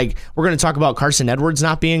good. Like, we're gonna talk about Carson Edwards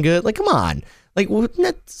not being good. Like, come on. Like,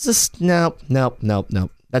 that's just no.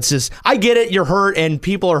 That's just, I get it. You're hurt, and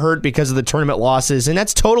people are hurt because of the tournament losses, and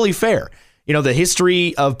that's totally fair. You know, the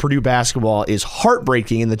history of Purdue basketball is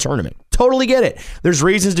heartbreaking in the tournament. Totally get it. There's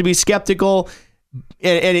reasons to be skeptical,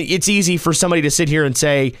 and it's easy for somebody to sit here and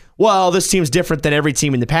say, well, this team's different than every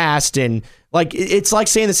team in the past. And like, it's like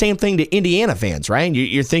saying the same thing to Indiana fans, right?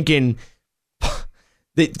 You're thinking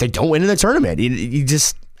they don't win in the tournament. You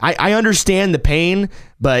just, I understand the pain,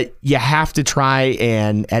 but you have to try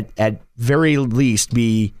and at very least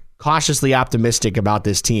be cautiously optimistic about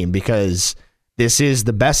this team, because this is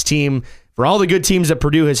the best team for all the good teams that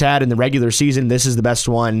Purdue has had in the regular season. This is the best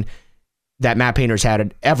one that Matt Painter's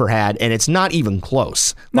ever had, and it's not even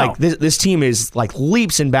close. No. Like this team is like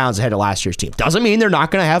leaps and bounds ahead of last year's team. Doesn't mean they're not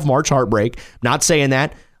going to have March heartbreak. Not saying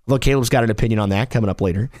that. Although Caleb's got an opinion on that coming up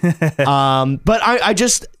later. But I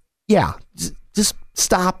just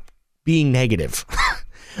stop being negative.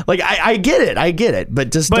 Like I get it,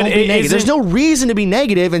 but just don't be negative. There's no reason to be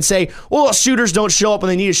negative and say, "Well, shooters don't show up when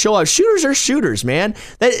they need to show up." Shooters are shooters, man.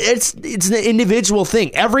 It's an individual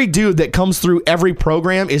thing. Every dude that comes through every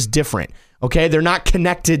program is different. Okay, they're not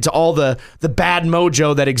connected to all the bad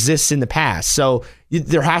mojo that exists in the past. So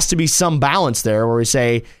there has to be some balance there where we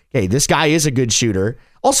say, "Hey, this guy is a good shooter."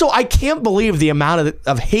 Also, I can't believe the amount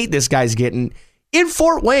of hate this guy's getting in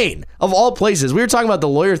Fort Wayne, of all places. We were talking about the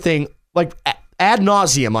lawyer thing like ad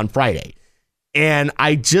nauseum on Friday, and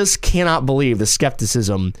I just cannot believe the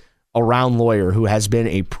skepticism around Lawyer, who has been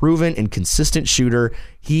a proven and consistent shooter.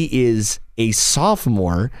 He is a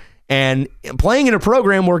sophomore and playing in a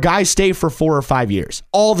program where guys stay for 4 or 5 years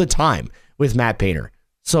all the time with Matt Painter.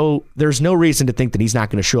 So there's no reason to think that he's not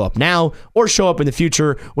going to show up now or show up in the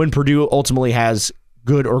future when Purdue ultimately has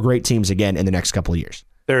good or great teams again in the next couple of years.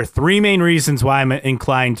 There are 3 main reasons why I'm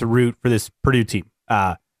inclined to root for this Purdue team.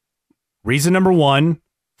 Reason number 1,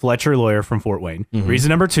 Fletcher Lawyer from Fort Wayne. Mm-hmm. Reason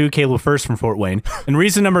number 2, Caleb First from Fort Wayne. And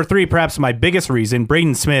reason number 3, perhaps my biggest reason,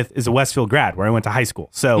 Braden Smith is a Westfield grad where I went to high school.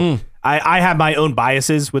 So I have my own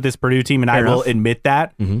biases with this Purdue team, and Fair enough. Will admit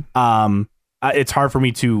that. Mm-hmm. It's hard for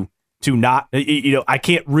me to not, I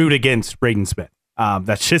can't root against Braden Smith.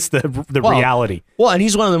 That's just the reality. Well, and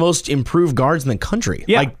he's one of the most improved guards in the country.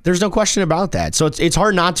 Yeah. Like, there's no question about that. So it's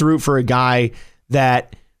hard not to root for a guy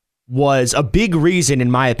that was a big reason, in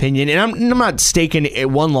my opinion, and I'm not staking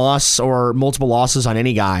one loss or multiple losses on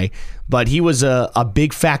any guy, but he was a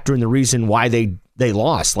big factor in the reason why they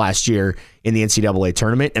lost last year in the NCAA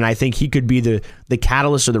tournament, and I think he could be the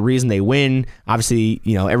catalyst or the reason they win. Obviously,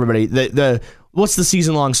 everybody, what's the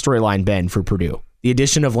season-long storyline been for Purdue? The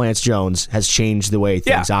addition of Lance Jones has changed the way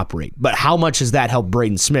things operate, but how much has that helped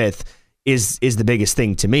Braden Smith is the biggest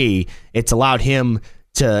thing to me. It's allowed him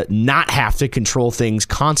to not have to control things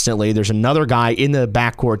constantly. There's another guy in the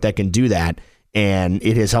backcourt that can do that, and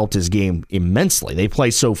it has helped his game immensely. They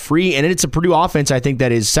play so free, and it's a Purdue offense, I think,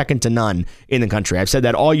 that is second to none in the country. I've said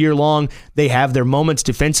that all year long. They have their moments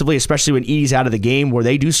defensively, especially when Edey's out of the game, where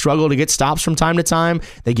they do struggle to get stops from time to time.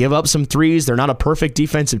 They give up some threes. They're not a perfect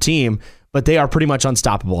defensive team, but they are pretty much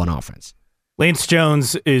unstoppable on offense. Lance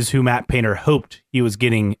Jones is who Matt Painter hoped he was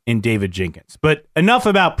getting in David Jenkins. But enough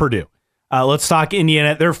about Purdue. Let's talk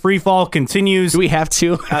Indiana. Their free fall continues. Do we have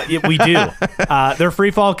to? Yeah, we do. Their free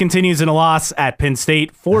fall continues in a loss at Penn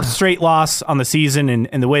State. 4th straight loss on the season,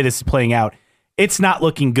 and the way this is playing out, it's not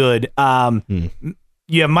looking good.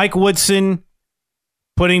 You have Mike Woodson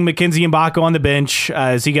putting Mackenzie Mbako on the bench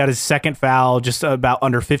as he got his second foul just about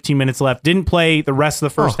under 15 minutes left. Didn't play the rest of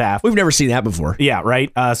the first half. We've never seen that before. Yeah, right.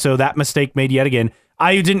 So that mistake made yet again.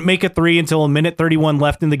 IU didn't make a 3 until a minute 31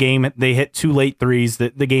 left in the game. They hit 2 late threes. The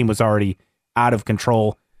game was already out of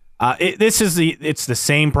control. It's the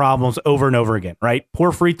same problems over and over again, right?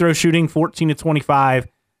 Poor free throw shooting, 14 to 25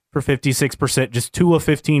 for 56%, just 2 of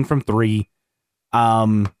 15 from 3.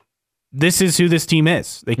 This is who this team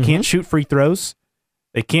is. They can't shoot free throws.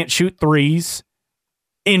 They can't shoot threes.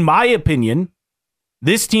 In my opinion,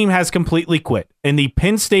 this team has completely quit. And the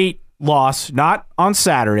Penn State loss, not on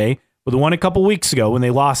Saturday, but the one a couple weeks ago when they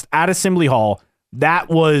lost at Assembly Hall, that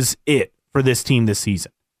was it for this team this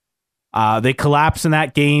season. They collapsed in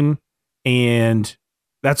that game, and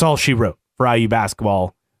that's all she wrote for IU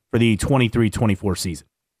basketball for the 23-24 season.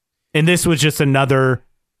 And this was just another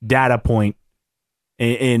data point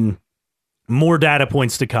in more data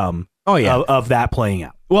points to come of that playing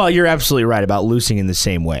out. Well, you're absolutely right about losing in the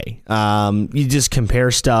same way. You just compare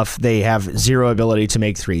stuff. They have zero ability to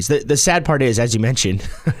make threes. The sad part is, as you mentioned,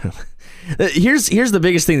 here's the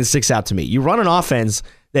biggest thing that sticks out to me. You run an offense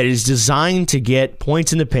that is designed to get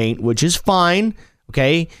points in the paint, which is fine,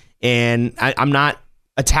 okay? And I'm not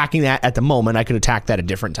attacking that at the moment. I could attack that at a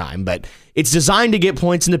different time. But it's designed to get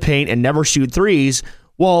points in the paint and never shoot threes.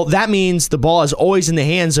 Well, that means the ball is always in the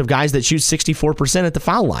hands of guys that shoot 64% at the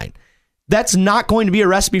foul line. That's not going to be a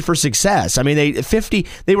recipe for success. I mean,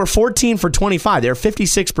 they were 14 for 25. They were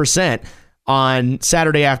 56% on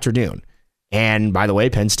Saturday afternoon. And by the way,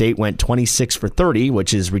 Penn State went 26 for 30,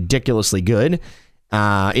 which is ridiculously good.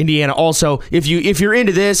 Indiana also, if you're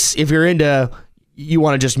into this, if you're into you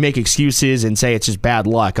want to just make excuses and say it's just bad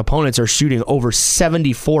luck. Opponents are shooting over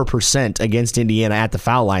 74% against Indiana at the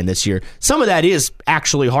foul line this year. Some of that is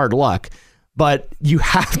actually hard luck, but you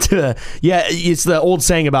have to, it's the old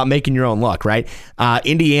saying about making your own luck, right?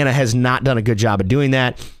 Indiana has not done a good job of doing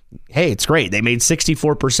that. Hey, it's great. They made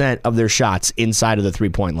 64% of their shots inside of the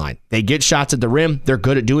three-point line. They get shots at the rim. They're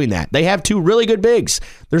good at doing that. They have two really good bigs.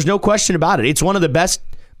 There's no question about it. It's one of the best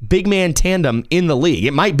big man tandem in the league.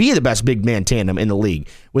 It might be the best big man tandem in the league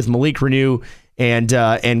with Malik Renew and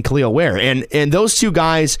Khalil Ware. And those two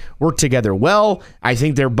guys work together well. I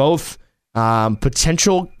think they're both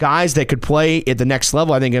potential guys that could play at the next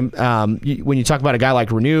level. I think when you talk about a guy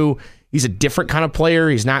like Renew, he's a different kind of player.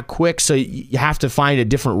 He's not quick, so you have to find a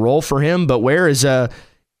different role for him. But Ware is,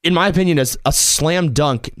 in my opinion, a slam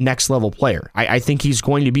dunk next level player. I think he's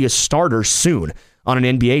going to be a starter soon on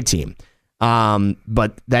an NBA team.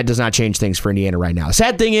 But that does not change things for Indiana right now. The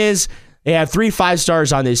sad thing is they have 3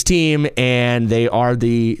 5-stars on this team, and they are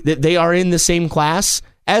in the same class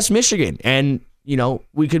as Michigan. And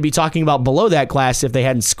we could be talking about below that class if they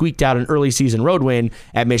hadn't squeaked out an early season road win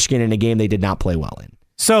at Michigan in a game they did not play well in.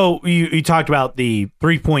 So you talked about the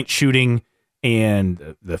 3-point shooting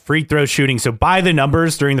and the free throw shooting. So by the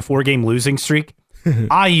numbers during the 4-game losing streak,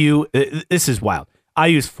 IU, this is wild.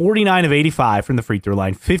 IU is 49 of 85 from the free throw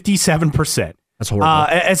line, 57%. That's horrible.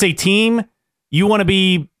 As a team, you want to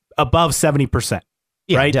be above 70%,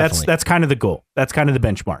 right? Definitely. That's kind of the goal. That's kind of the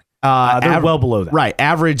benchmark. They're well below that. Right.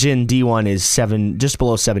 Average in D1 is just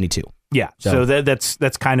below 72. Yeah. So that's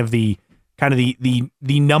kind of the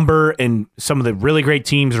number, and some of the really great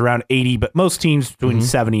teams around 80, but most teams between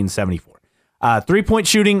 70 and 74. 3-point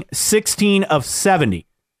shooting, 16 of 70,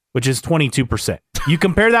 which is 22%. You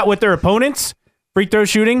compare that with their opponents. Free throw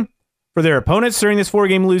shooting for their opponents during this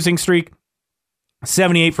 4-game losing streak,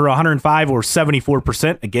 78 for 105 or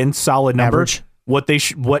 74%. Again, solid number. Average.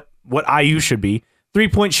 What IU should be.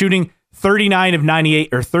 3-point shooting, 39 of 98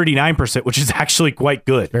 or 39%, which is actually quite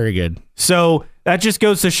good. Very good. So that just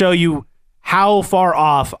goes to show you how far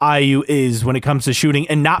off IU is when it comes to shooting,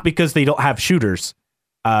 and not because they don't have shooters.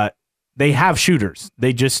 They have shooters.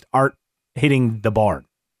 They just aren't hitting the barn.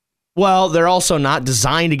 Well, they're also not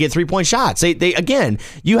designed to get 3-point shots. They again,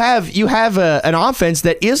 you have an offense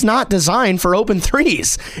that is not designed for open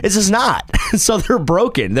threes. It's just not. So they're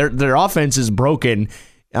broken. Their offense is broken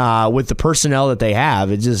with the personnel that they have.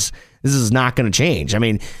 This is not going to change. I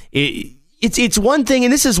mean, it's one thing,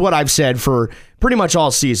 and this is what I've said for pretty much all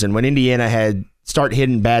season when Indiana had start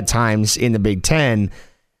hitting bad times in the Big Ten.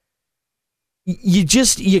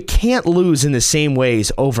 You can't lose in the same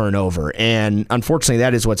ways over and over. And unfortunately,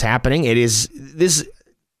 that is what's happening. It is this.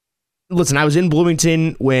 Listen, I was in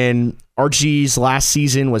Bloomington when Archie's last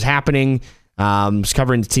season was happening. Was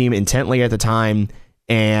covering the team intently at the time.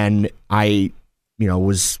 And I,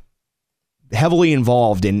 was heavily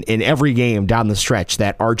involved in every game down the stretch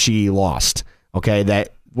that Archie lost. Okay.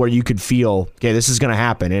 That where you could feel, okay, this is going to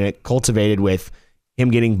happen. And it cultivated with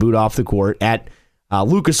him getting booed off the court at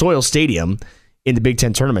Lucas Oil Stadium in the Big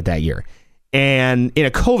Ten tournament that year. And in a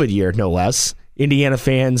COVID year, no less, Indiana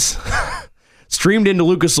fans streamed into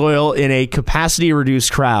Lucas Oil in a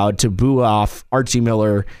capacity-reduced crowd to boo off Archie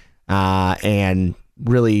Miller, and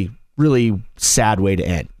really, really sad way to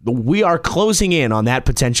end. But we are closing in on that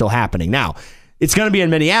potential happening. Now, it's going to be in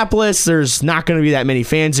Minneapolis. There's not going to be that many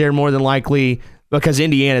fans there, more than likely, because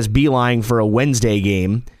Indiana's beeline for a Wednesday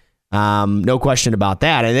game. No question about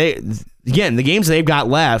that. And the games they've got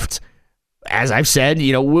left, as I've said,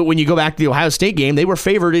 when you go back to the Ohio State game, they were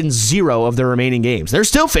favored in 0 of their remaining games. They're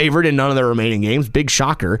still favored in none of their remaining games. Big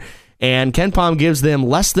shocker. And KenPom gives them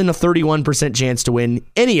less than a 31% chance to win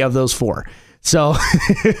any of those 4. So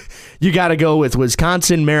you got to go with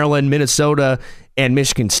Wisconsin, Maryland, Minnesota, and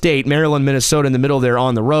Michigan State. Maryland, Minnesota in the middle there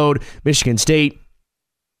on the road. Michigan State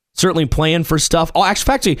certainly playing for stuff.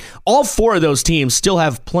 Actually, all 4 of those teams still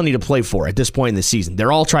have plenty to play for at this point in the season.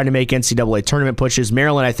 They're all trying to make NCAA tournament pushes.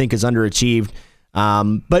 Maryland, I think, is underachieved.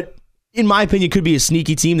 But in my opinion, could be a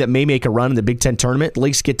sneaky team that may make a run in the Big Ten tournament, at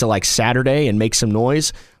least get to like Saturday and make some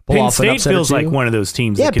noise. Penn State feels like one of those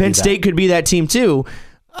teams. Yeah, Penn State could be that team too.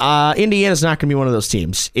 Indiana's not going to be one of those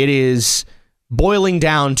teams. It is boiling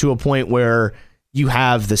down to a point where you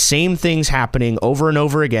have the same things happening over and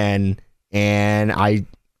over again, and I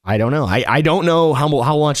don't know. I don't know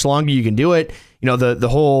how much longer you can do it. The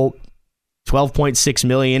whole $12.6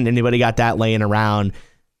 million. Anybody got that laying around?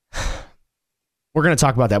 We're going to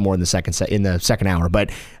talk about that more in the second hour. But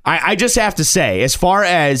I just have to say, as far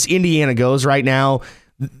as Indiana goes right now,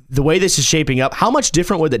 the way this is shaping up, how much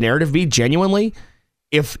different would the narrative be genuinely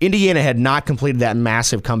if Indiana had not completed that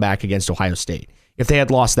massive comeback against Ohio State? If they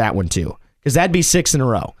had lost that one too? because that'd be 6 in a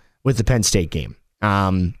row with the Penn State game.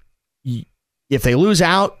 If they lose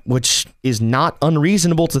out, which is not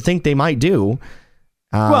unreasonable to think they might do.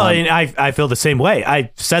 Well, and I feel the same way.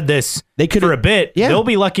 I said this for a bit. Yeah. They'll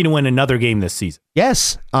be lucky to win another game this season.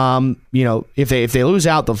 Yes. If they lose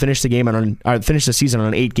out, they'll finish the season on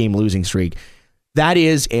an 8-game losing streak. That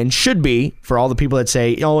is and should be, for all the people that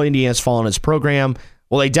say, Indiana's fallen its program.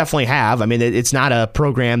 Well, they definitely have. I mean, it's not a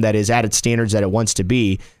program that is at its standards that it wants to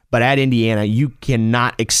be. But at Indiana, you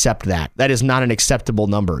cannot accept that. That is not an acceptable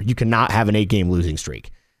number. You cannot have an 8-game losing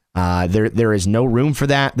streak. There is no room for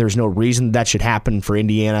that. There's no reason that should happen for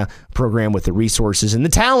Indiana, a program with the resources and the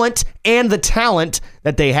talent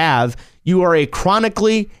that they have. You are a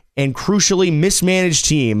chronically and crucially mismanaged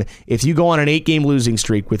team if you go on an 8-game losing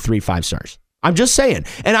streak with 3 5-stars. I'm just saying.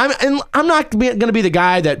 And I'm not going to be the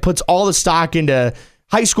guy that puts all the stock into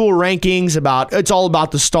high school rankings about it's all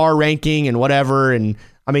about the star ranking and whatever. And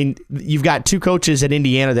I mean, you've got 2 coaches at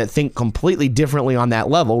Indiana that think completely differently on that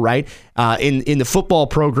level, right? In the football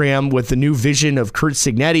program with the new vision of Kurt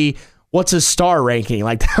Signetti, what's his star ranking?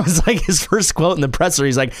 Like, that was like his first quote in the presser.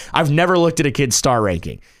 He's like, I've never looked at a kid's star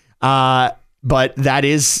ranking. But that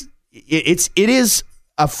is, it is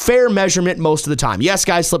a fair measurement most of the time. Yes,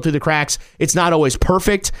 guys slip through the cracks. It's not always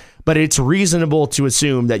perfect, but it's reasonable to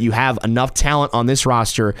assume that you have enough talent on this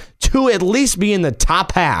roster to at least be in the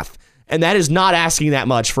top half. And that is not asking that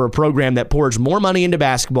much for a program that pours more money into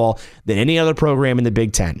basketball than any other program in the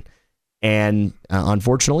Big Ten. And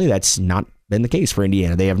unfortunately, that's not been the case for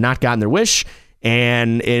Indiana. They have not gotten their wish.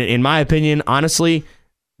 And in my opinion, honestly,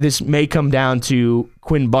 this may come down to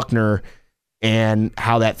Quinn Buckner and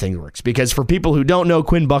how that thing works. Because for people who don't know,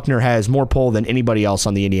 Quinn Buckner has more pull than anybody else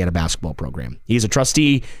on the Indiana basketball program. He's a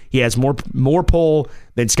trustee. He has more pull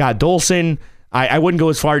than Scott Dolson. I wouldn't go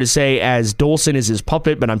as far to say as Dolson is his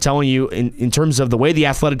puppet, but I'm telling you, in terms of the way the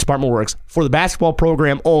athletic department works, for the basketball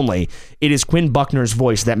program only, it is Quinn Buckner's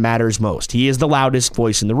voice that matters most. He is the loudest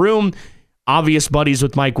voice in the room. Obvious buddies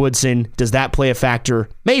with Mike Woodson. Does that play a factor?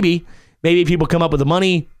 Maybe. Maybe people come up with the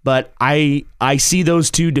money, but I see those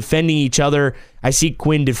two defending each other. I see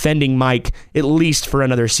Quinn defending Mike at least for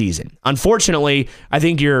another season. Unfortunately, I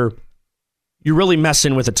think you're really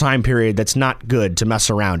messing with a time period that's not good to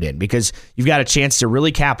mess around in because you've got a chance to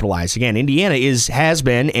really capitalize. Again, Indiana has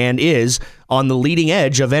been and is on the leading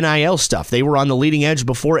edge of NIL stuff. They were on the leading edge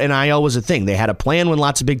before NIL was a thing. They had a plan when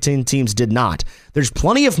lots of Big Ten teams did not. There's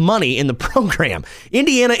plenty of money in the program.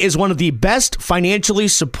 Indiana is one of the best financially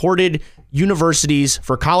supported universities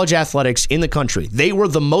for college athletics in the country. They were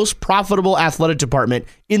the most profitable athletic department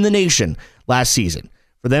in the nation last season.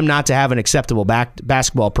 For them not to have an acceptable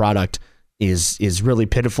basketball product is really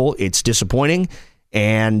pitiful. It's disappointing.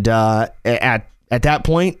 And at that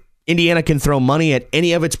point, Indiana can throw money at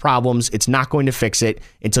any of its problems. It's not going to fix it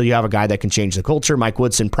until you have a guy that can change the culture. Mike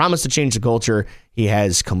Woodson promised to change the culture. He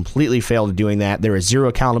has completely failed at doing that. There is zero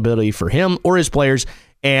accountability for him or his players.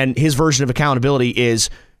 And his version of accountability is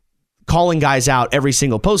calling guys out every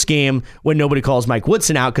single post game when nobody calls Mike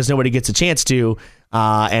Woodson out because nobody gets a chance to,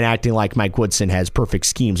 and acting like Mike Woodson has perfect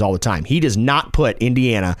schemes all the time. He does not put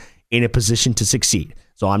Indiana in a position to succeed.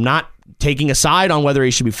 So I'm not taking a side on whether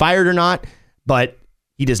he should be fired or not, but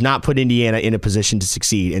he does not put Indiana in a position to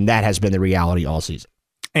succeed, and that has been the reality all season.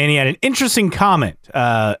 And he had an interesting comment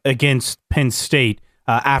against Penn State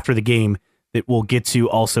after the game that we'll get to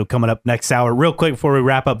also coming up next hour. Real quick before we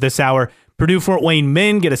wrap up this hour, Purdue-Fort Wayne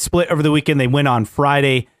men get a split over the weekend. They win on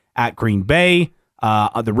Friday at Green Bay.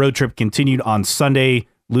 The road trip continued on Sunday,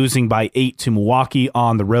 losing by 8 to Milwaukee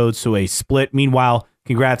on the road, so a split. Meanwhile,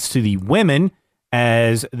 congrats to the women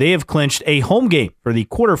as they have clinched a home game for the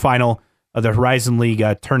quarterfinal of the Horizon League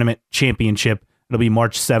Tournament Championship. It'll be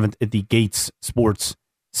March 7th at the Gates Sports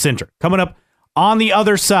Center. Coming up on the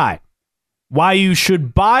other side, why you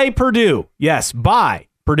should buy Purdue. Yes, buy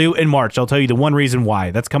Purdue in March. I'll tell you the one reason why.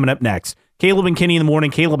 That's coming up next. Caleb and Kenny in the morning.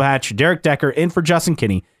 Caleb Hatch, Derek Decker, in for Justin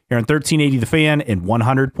Kinney here on 1380 The Fan and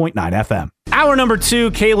 100.9 FM. Hour number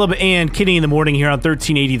 2, Caleb and Kenny in the morning here on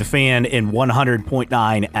 1380 The Fan and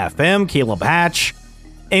 100.9 FM. Caleb Hatch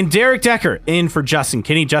and Derek Decker in for Justin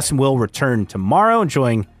Kinney. Justin will return tomorrow,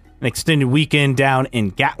 enjoying an extended weekend down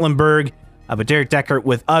in Gatlinburg. But Derek Decker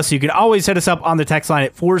with us. You can always hit us up on the text line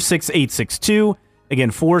at 46862.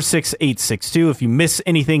 Again, 46862. If you miss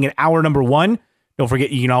anything in hour number 1, don't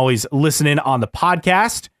forget you can always listen in on the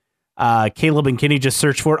podcast. Caleb and Kenny, just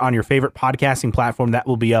search for it on your favorite podcasting platform. That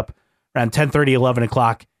will be up around 10:30, 11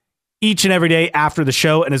 o'clock each and every day after the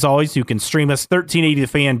show. And as always, you can stream us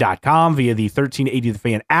 1380thefan.com via the 1380 The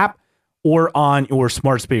Fan app or on your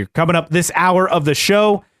smart speaker. Coming up this hour of the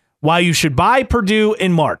show, why you should buy Purdue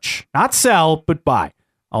in March. Not sell, but buy.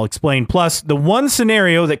 I'll explain. Plus, the one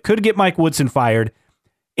scenario that could get Mike Woodson fired,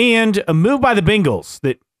 and a move by the Bengals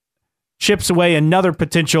that chips away another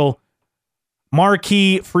potential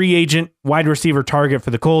marquee free agent wide receiver target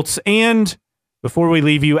for the Colts. And before we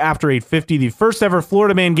leave you, after 8:50, the first ever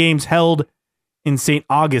Florida Man games held in St.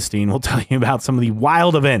 Augustine. We'll tell you about some of the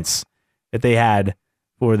wild events that they had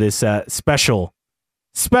for this special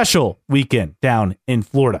weekend down in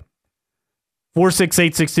Florida.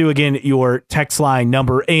 46862, again, your text line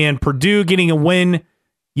number. And Purdue getting a win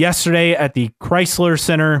yesterday at the Chrysler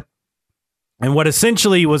Center, and what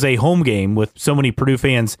essentially was a home game with so many Purdue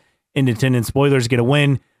fans in attendance. Boilers get a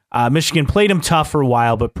win. Michigan played them tough for a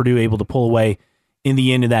while, but Purdue able to pull away in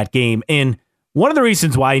the end of that game. And one of the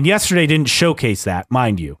reasons why, and yesterday didn't showcase that,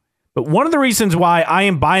 mind you, but one of the reasons why I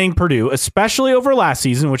am buying Purdue, especially over last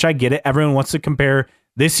season, which I get it, everyone wants to compare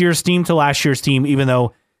this year's team to last year's team, even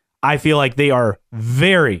though I feel like they are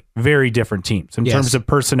very, very different teams in terms of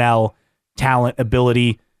personnel, talent,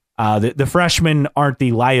 ability. The freshmen aren't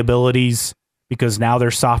the liabilities because now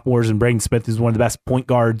they're sophomores, and Braden Smith is one of the best point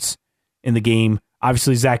guards in the game.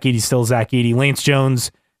 Obviously, Zach Edey's still Zach Edey. Lance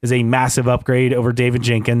Jones is a massive upgrade over David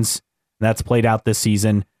Jenkins, and that's played out this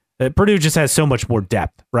season. Purdue just has so much more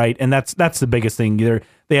depth, right? And that's the biggest thing.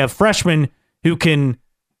 They have freshmen who can,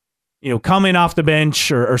 come in off the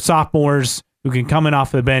bench, or sophomores who can come in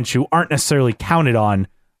off the bench who aren't necessarily counted on,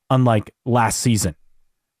 unlike last season.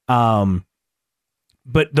 But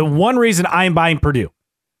the one reason I'm buying Purdue,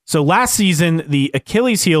 so last season, the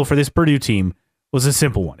Achilles heel for this Purdue team was a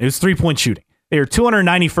simple one. It was 3-point shooting. They were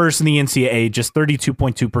 291st in the NCAA, just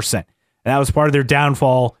 32.2%. And that was part of their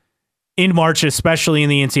downfall in March, especially in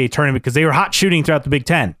the NCAA tournament, because they were hot shooting throughout the Big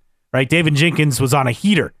Ten, right? David Jenkins was on a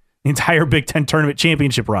heater the entire Big Ten tournament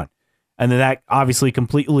championship run. And then that obviously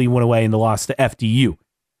completely went away in the loss to FDU.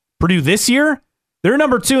 Purdue this year, they're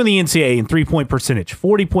number 2 in the NCAA in 3-point percentage,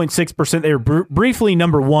 40.6%. They were briefly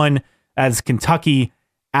number 1 as Kentucky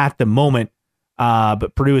at the moment.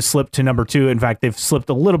 But Purdue has slipped to number 2. In fact, they've slipped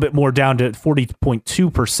a little bit more down to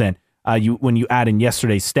 40.2% when you add in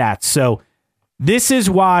yesterday's stats. So this is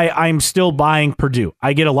why I'm still buying Purdue.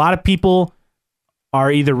 I get a lot of people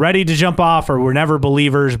are either ready to jump off or were never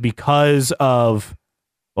believers because of,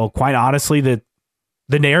 well, quite honestly, the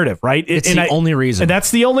narrative, right? It's the only reason. And that's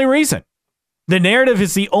the only reason. The narrative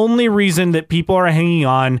is the only reason that people are hanging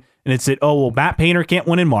on, and it's that, Matt Painter can't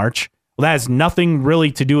win in March. Well, that has nothing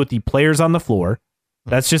really to do with the players on the floor.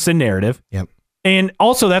 That's just a narrative. Yep. And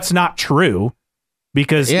also, that's not true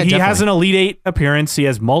because he has an Elite Eight appearance. He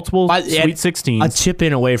has multiple Sweet 16s. A chip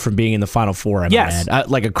in away from being in the Final Four, I might add.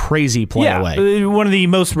 Like a crazy play away. One of the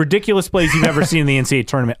most ridiculous plays you've ever seen in the NCAA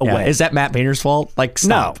tournament away. Is that Matt Painter's fault? Like,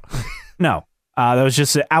 stop. No. That was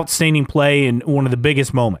just an outstanding play and one of the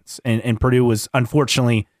biggest moments. And Purdue was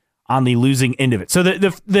unfortunately on the losing end of it. So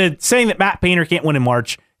the saying that Matt Painter can't win in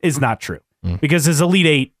March is not true because his Elite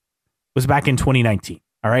Eight was back in 2019.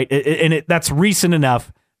 All right. And that's recent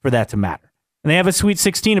enough for that to matter. And they have a Sweet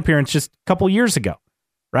 16 appearance just a couple years ago.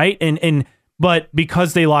 Right. But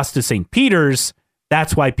because they lost to St. Peter's,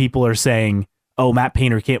 that's why people are saying, Matt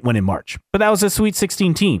Painter can't win in March. But that was a Sweet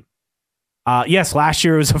 16 team. Yes, last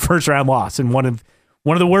year was a first round loss and one of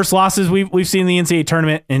the worst losses we've seen in the NCAA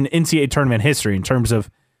tournament in NCAA tournament history in terms of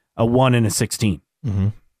a 1 and a 16. Mm-hmm.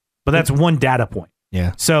 But that's one data point.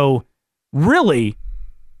 Yeah. So really,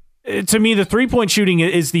 to me, the 3-point shooting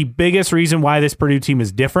is the biggest reason why this Purdue team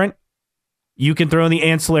is different. You can throw in the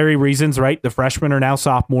ancillary reasons, right? The freshmen are now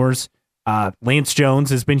sophomores. Lance Jones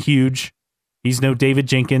has been huge. He's no David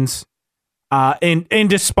Jenkins. And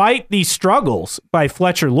despite the struggles by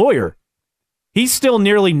Fletcher Lawyer, he's still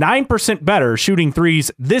nearly 9% better shooting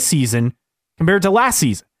threes this season compared to last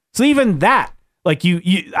season. So even that, like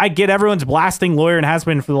I get everyone's blasting Lawyer and has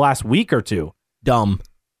been for the last week or two. Dumb.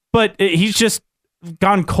 But he's just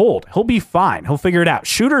gone cold. He'll be fine. He'll figure it out.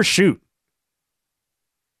 Shoot or shoot.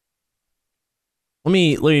 Let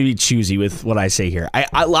me be choosy with what I say here.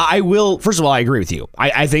 I will. First of all, I agree with you.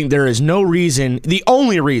 I think there is no reason. The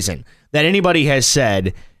only reason that anybody has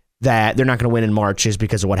said that they're not going to win in March is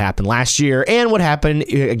because of what happened last year and what happened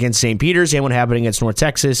against St. Peter's and what happened against North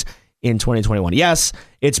Texas in 2021. Yes,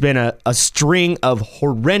 it's been a string of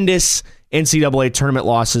horrendous NCAA tournament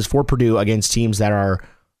losses for Purdue against teams that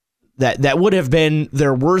would have been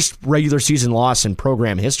their worst regular season loss in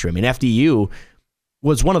program history. I mean, FDU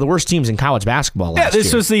was one of the worst teams in college basketball last year.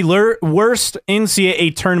 This was the worst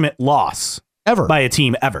NCAA tournament loss ever by a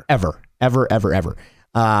team ever.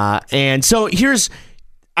 And so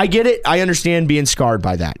I get it. I understand being scarred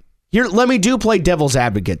by that. Here, let me play devil's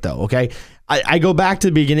advocate, though, okay? I go back to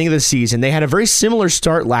the beginning of the season. They had a very similar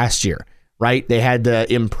start last year, right? They had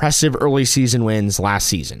the impressive early season wins last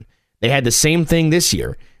season. They had the same thing this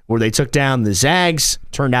year where they took down the Zags,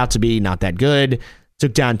 turned out to be not that good,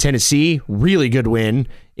 took down Tennessee, really good win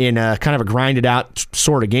in a kind of a grinded out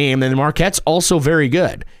sort of game. And the Marquette's also very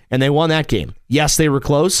good, and they won that game. Yes, they were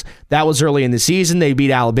close. That was early in the season. They beat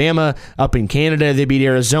Alabama up in Canada. They beat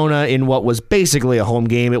Arizona in what was basically a home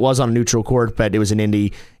game. It was on a neutral court, but it was in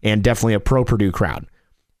Indy and definitely a pro-Purdue crowd.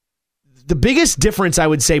 The biggest difference, I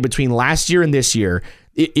would say, between last year and this year,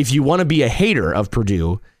 if you want to be a hater of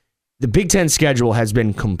Purdue, the Big Ten schedule has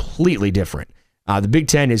been completely different. The Big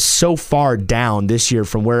Ten is so far down this year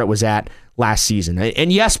from where it was at last season.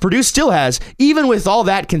 And yes, Purdue still has, even with all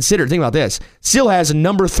that considered, think about this, still has a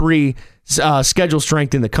number 3 schedule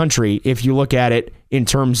strength in the country if you look at it in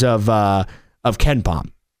terms of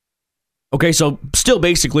KenPom. Okay, so still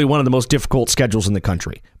basically one of the most difficult schedules in the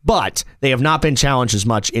country. But they have not been challenged as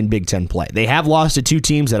much in Big Ten play. They have lost to 2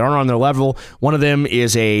 teams that aren't on their level. One of them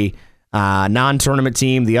is a non-tournament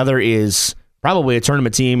team. The other is probably a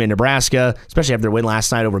tournament team in Nebraska, especially after their win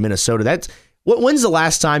last night over Minnesota. When's the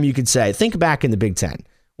last time you could say, think back in the Big Ten,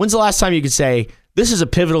 when's the last time you could say, this is a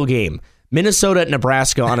pivotal game, Minnesota at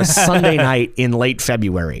Nebraska on a Sunday night in late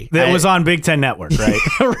February? That was on Big Ten Network, right?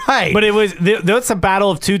 Right. But that's a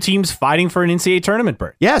battle of 2 teams fighting for an NCAA tournament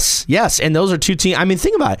berth. Yes. And those are 2 teams. I mean,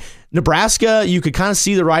 think about it. Nebraska, you could kind of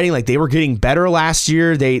see the writing, like they were getting better last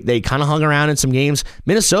year. They kind of hung around in some games.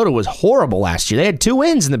 Minnesota was horrible last year. They had 2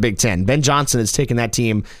 wins in the Big Ten. Ben Johnson has taken that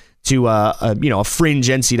team to a fringe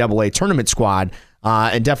NCAA tournament squad,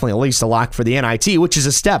 and definitely at least a lock for the NIT, which is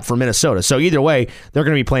a step for Minnesota. So either way, they're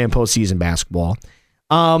going to be playing postseason basketball.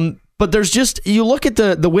 But there's just, you look at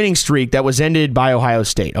the winning streak that was ended by Ohio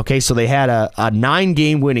State. Okay, so they had a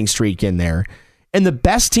 9-game winning streak in there, and the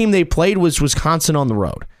best team they played was Wisconsin on the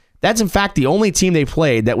road. That's, in fact, the only team they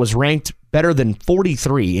played that was ranked better than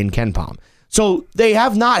 43 in KenPom. So they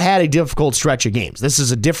have not had a difficult stretch of games. This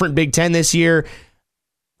is a different Big Ten this year.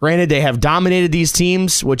 Granted, they have dominated these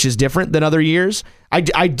teams, which is different than other years.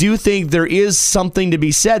 I do think there is something to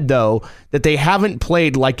be said, though, that they haven't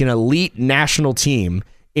played like an elite national team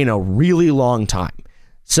in a really long time.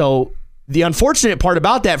 So the unfortunate part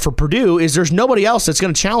about that for Purdue is there's nobody else that's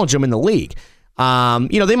going to challenge them in the league.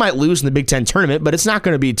 They might lose in the Big Ten tournament, but it's not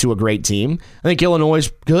going to be to a great team. I think Illinois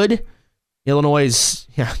is good. Illinois,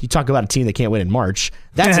 you talk about a team that can't win in March.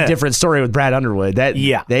 That's a different story with Brad Underwood.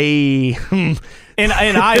 They and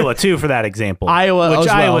Iowa too, for that example. Iowa's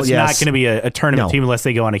not going to be a tournament team unless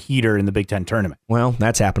they go on a heater in the Big Ten tournament. Well,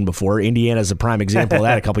 that's happened before. Indiana's a prime example of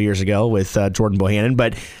that a couple years ago with Jordan Bohannon.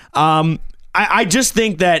 But I just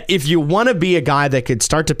think that if you want to be a guy that could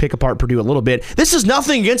start to pick apart Purdue a little bit, this is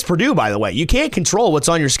nothing against Purdue, by the way. You can't control what's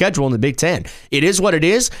on your schedule in the Big Ten. It is what it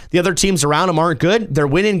is. The other teams around them aren't good. They're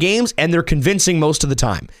winning games, and they're convincing most of the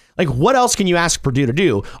time. Like, what else can you ask Purdue to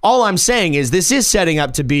do? All I'm saying is this is setting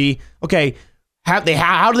up to be, okay, how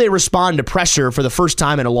do they respond to pressure for the first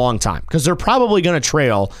time in a long time? Because they're probably going to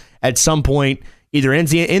trail at some point, either in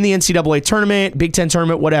the NCAA tournament, Big Ten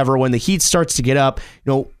tournament, whatever, when the heat starts to get up.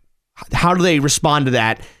 How do they respond to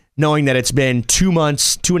that, knowing that it's been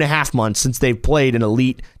 2.5 months since they've played an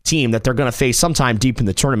elite team that they're going to face sometime deep in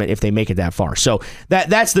the tournament if they make it that far? So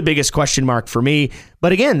that's the biggest question mark for me.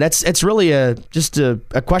 But again, it's really just a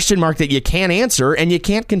question mark that you can't answer and you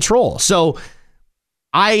can't control. So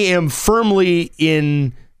I am firmly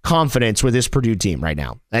in confidence with this Purdue team right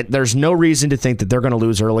now. There's no reason to think that they're going to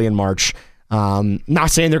lose early in March. Not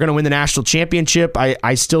saying they're going to win the national championship.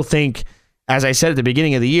 I still think, as I said at the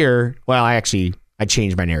beginning of the year, well, I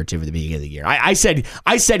changed my narrative at the beginning of the year. I said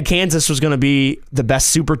Kansas was going to be the best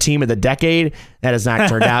super team of the decade. That has not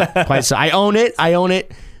turned out quite so. I own it.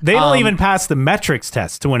 They don't even pass the metrics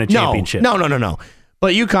test to win a championship. No.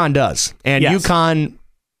 But UConn does. And yes. UConn,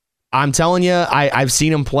 I'm telling you, I've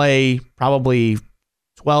seen them play probably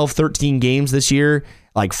 12, 13 games this year,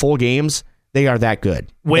 like full games. They are that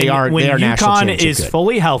good. When national UConn is good.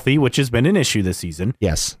 fully healthy, which has been an issue this season.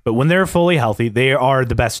 Yes. But when they're fully healthy, they are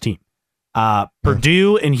the best team.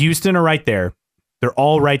 Purdue and Houston are right there. They're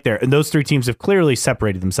all right there. And those 3 teams have clearly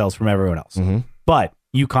separated themselves from everyone else. Mm-hmm. But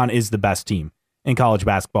UConn is the best team in college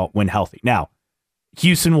basketball when healthy. Now,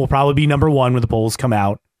 Houston will probably be number 1 when the polls come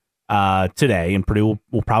out today, and Purdue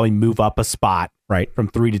will probably move up a spot from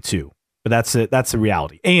 3 to 2. But that's the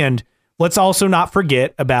reality. And let's also not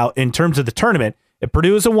forget about, in terms of the tournament, if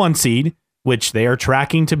Purdue is a 1 seed, which they are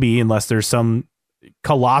tracking to be unless there's some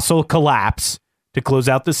colossal collapse to close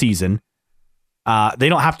out the season, they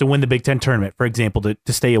don't have to win the Big Ten tournament, for example, to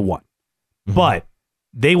stay a 1. Mm-hmm. But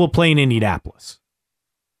they will play in Indianapolis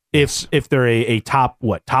if they're a top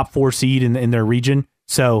 4 seed in their region.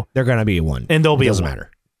 So they're going to be a 1. And they'll be doesn't a 1.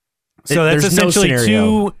 matter. So that's There's no essentially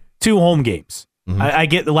scenario. two home games. I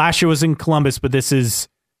get the last year was in Columbus, but this is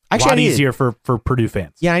a lot easier for Purdue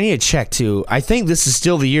fans. Yeah, I need to check too. I think this is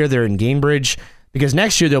still the year they're in Gamebridge, because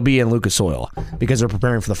next year they'll be in Lucas Oil because they're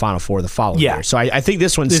preparing for the Final Four the following year. So I think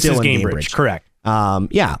this one's still in Gamebridge. Correct.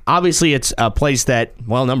 Obviously it's a place that,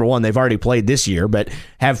 well, number one, they've already played this year, but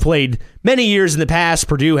have played many years in the past.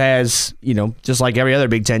 Purdue has, just like every other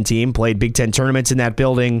Big Ten team, played Big Ten tournaments in that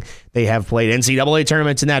building. They have played NCAA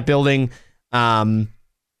tournaments in that building. Going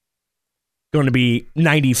to be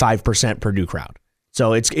 95% Purdue crowd.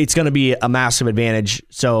 So it's going to be a massive advantage.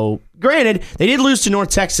 So granted, they did lose to North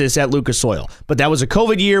Texas at Lucas Oil, but that was a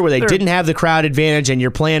COVID year where they didn't have the crowd advantage, and you're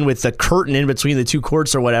playing with the curtain in between the two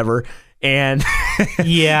courts or whatever. And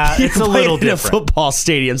yeah, it's a little different. In a football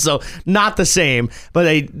stadium, so not the same.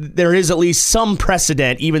 But there is at least some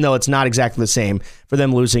precedent, even though it's not exactly the same, for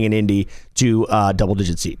them losing in Indy to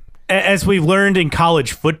double-digit seed. As we've learned in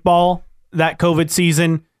college football, that COVID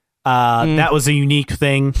season, that was a unique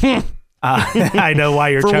thing. I know why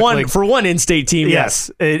you're chuckling. For one in-state team,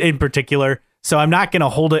 yes, in particular. So I'm not going to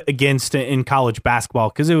hold it against in college basketball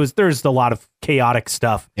because there's a lot of chaotic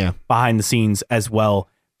stuff behind the scenes as well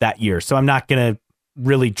that year. So I'm not going to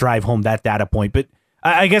really drive home that data point. But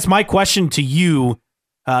I guess my question to you,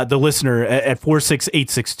 the listener at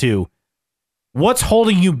 46862, what's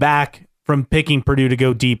holding you back from picking Purdue to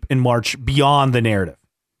go deep in March beyond the narrative?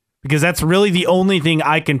 Because that's really the only thing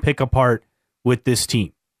I can pick apart with this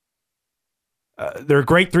team. They're a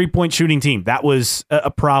great three-point shooting team. That was a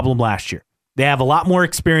problem last year. They have a lot more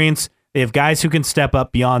experience. They have guys who can step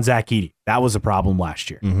up beyond Zach Edey. That was a problem last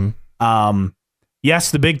year.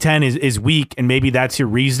 Yes, the Big Ten is weak, and maybe that's your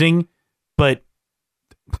reasoning, but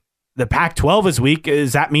the Pac-12 is weak.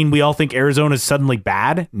 Does that mean we all think Arizona is suddenly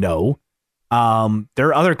bad? No. There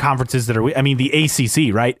are other conferences that are weak. I mean, the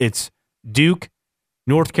ACC, right? It's Duke,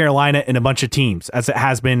 North Carolina, and a bunch of teams, as it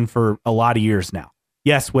has been for a lot of years now.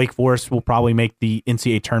 Yes, Wake Forest will probably make the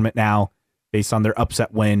NCAA tournament now based on their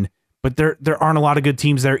upset win, but there aren't a lot of good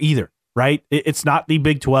teams there either, right? It's not the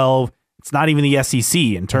Big 12. It's not even the SEC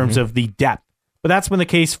in terms of the depth, but that's been the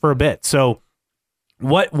case for a bit. So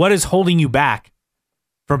what is holding you back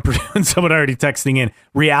from someone already texting in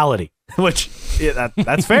reality, which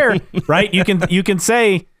that's fair, right? You can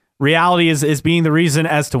say reality is being the reason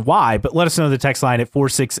as to why, but let us know the text line at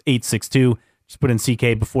 46862. Just put in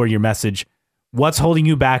CK before your message. What's holding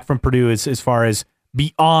you back from Purdue as far as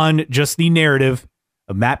beyond just the narrative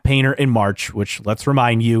of Matt Painter in March, which, let's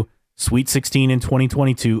remind you, Sweet 16 in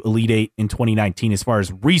 2022, Elite 8 in 2019, as far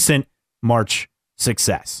as recent March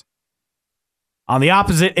success. On the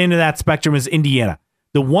opposite end of that spectrum is Indiana.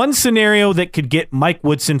 The one scenario that could get Mike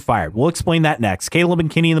Woodson fired. We'll explain that next. Caleb and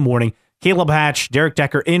Kinney in the morning. Caleb Hatch, Derek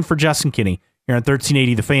Decker in for Justin Kinney here on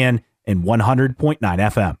 1380 The Fan and 100.9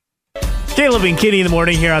 FM. Caleb and Kinney in the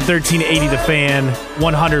morning here on 1380 The Fan,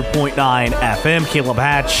 100.9 FM. Caleb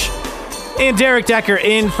Hatch and Derek Decker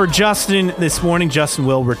in for Justin this morning. Justin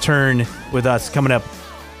will return with us coming up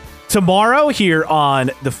tomorrow here on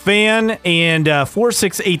The Fan. And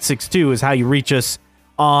 46862 is how you reach us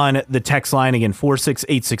on the text line. Again,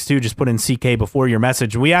 46862. Just put in CK before your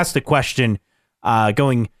message. We asked the question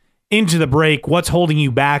going into the break, what's holding you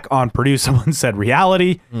back on Purdue? Someone said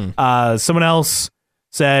reality. Someone else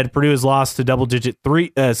said Purdue has lost to double-digit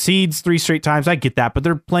seeds 3 straight times. I get that, but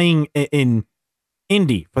they're playing in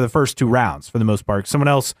Indy for the first 2 rounds for the most part. Someone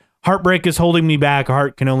else, heartbreak is holding me back. A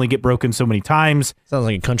heart can only get broken so many times. Sounds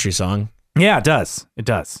like a country song. Yeah, it does. It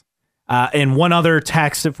does. And one other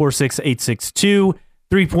text at 46862,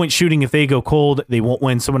 3-point shooting, if they go cold, they won't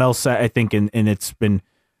win. Someone else, I think, and it's been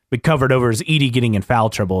covered over, is Edey getting in foul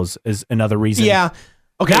trouble is another reason. Yeah.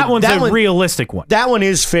 Okay, that one's a realistic one. That one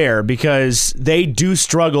is fair because they do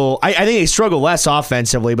struggle. I think they struggle less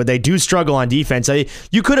offensively, but they do struggle on defense.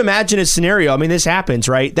 You could imagine a scenario. I mean, this happens,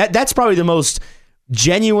 right? That's probably the most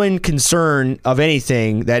genuine concern of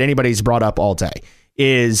anything that anybody's brought up all day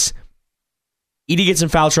is Edey gets in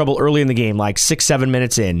foul trouble early in the game, like 6-7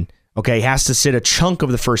 minutes in. Okay, has to sit a chunk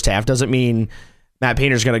of the first half. Doesn't mean Matt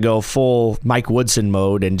Painter's going to go full Mike Woodson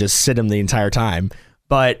mode and just sit him the entire time.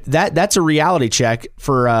 But that's a reality check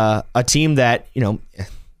for a team that,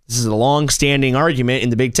 this is a long-standing argument in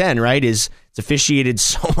the Big Ten, right, it's officiated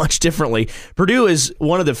so much differently. Purdue is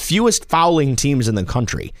one of the fewest fouling teams in the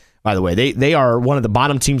country, by the way. They are one of the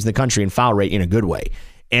bottom teams in the country in foul rate in a good way.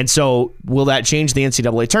 And so will that change the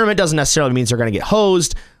NCAA tournament? Doesn't necessarily mean they're going to get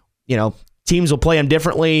hosed. Teams will play them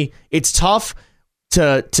differently. It's tough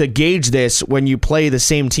to gauge this when you play the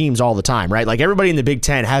same teams all the time, right? Like everybody in the Big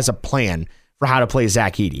Ten has a plan for how to play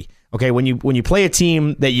Zach Edey. Okay, when you play a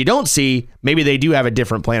team that you don't see, maybe they do have a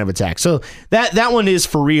different plan of attack. So that one is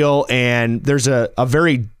for real, and there's a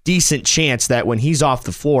very decent chance that when he's off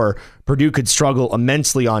the floor, Purdue could struggle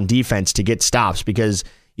immensely on defense to get stops because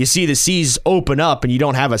you see the C's open up and you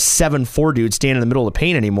don't have a 7'4" dude stand in the middle of the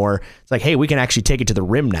paint anymore. It's like, hey, we can actually take it to the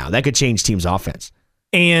rim now. That could change teams' offense.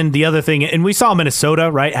 And the other thing, and we saw Minnesota,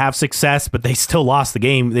 right, have success, but they still lost the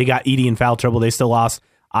game. They got Edey in foul trouble. They still lost.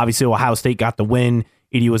 Obviously, Ohio State got the win.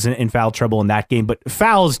 Edey was in foul trouble in that game, but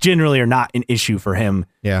fouls generally are not an issue for him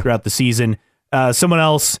throughout the season. Someone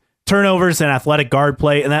else, turnovers and athletic guard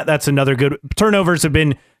play, and that's another good. Turnovers have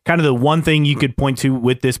been kind of the one thing you could point to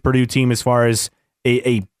with this Purdue team as far as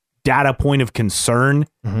a data point of concern.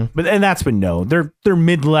 But and that's been known. They're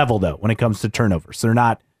mid-level though when it comes to turnovers. They're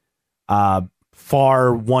not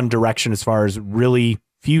far one direction as far as really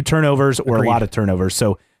few turnovers or a lot of turnovers.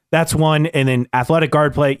 So that's one. And then athletic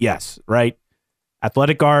guard play, yes, right.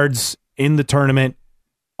 Athletic guards in the tournament,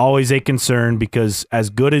 always a concern because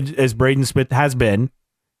as good as Braden Smith has been,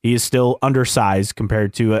 he is still undersized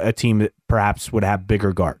compared to a team that perhaps would have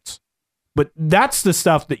bigger guards. But that's the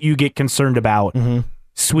stuff that you get concerned about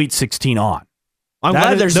Sweet 16 on. I'm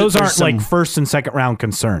glad those aren't like first and second round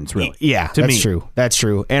concerns, really. Yeah, that's true. That's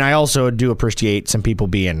true. And I also do appreciate some people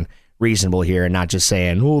being reasonable here and not just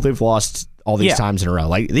saying, oh, they've lost all these times in a row.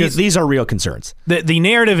 Like these are real concerns. The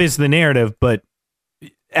narrative is the narrative, but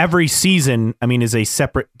every season, I mean, is a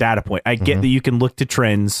separate data point. I get that you can look to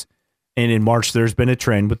trends, and in March there's been a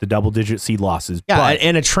trend with the double-digit seed losses. Yeah,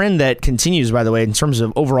 and a trend that continues, by the way, in terms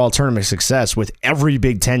of overall tournament success with every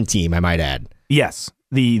Big Ten team, I might add. Yes,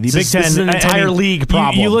 the Big Ten. This is an entire league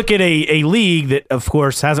problem. You look at a league that, of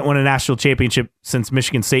course, hasn't won a national championship since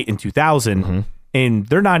Michigan State in 2000, and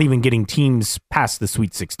they're not even getting teams past the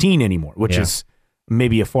Sweet 16 anymore, which is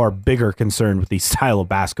maybe a far bigger concern with the style of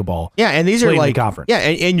basketball. Yeah, and these are like conference. Yeah,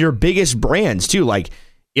 and your biggest brands too, like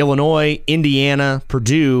Illinois, Indiana,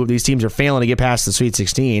 Purdue. These teams are failing to get past the Sweet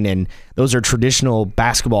 16, and those are traditional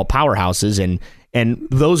basketball powerhouses, and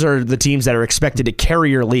those are the teams that are expected to carry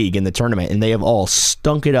your league in the tournament, and they have all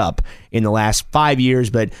stunk it up in the last 5 years.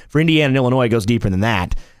 But for Indiana and Illinois, it goes deeper than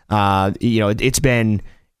that.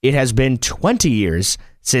 It has been 20 years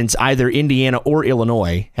since either Indiana or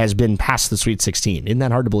Illinois has been past the Sweet 16. Isn't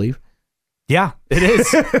that hard to believe? Yeah, it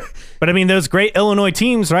is. But I mean, those great Illinois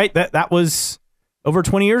teams, right? That was over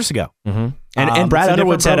 20 years ago. And Brad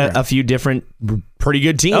Underwood's had a few different pretty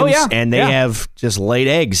good teams. Oh, yeah. And they have just laid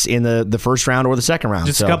eggs in the first round or the second round.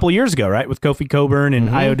 Just a couple of years ago, right? With Kofi Coburn and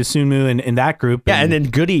Ayo Dosunmu and that group. Yeah, and then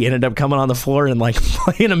Goody ended up coming on the floor and like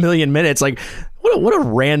playing a million minutes. Like, what a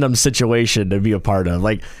random situation to be a part of.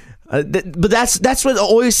 Like, but that's what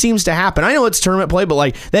always seems to happen. I know it's tournament play, but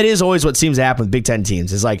like that is always what seems to happen with Big Ten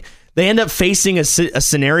teams. Is like they end up facing a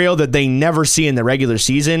scenario that they never see in the regular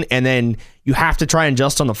season, and then you have to try and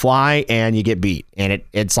adjust on the fly, and you get beat. And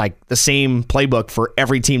it's like the same playbook for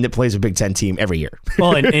every team that plays a Big Ten team every year.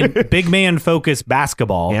 Well, and big man focused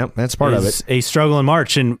basketball. Yeah, that's part of it. A struggle in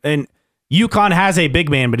March, and UConn has a big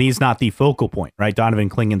man, but he's not the focal point, right? Donovan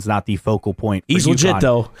Klingen's not the focal point. He's legit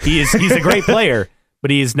though. He's a great player. But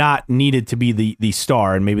he is not needed to be the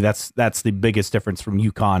star, and maybe that's the biggest difference from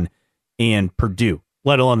UConn and Purdue,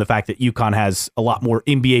 let alone the fact that UConn has a lot more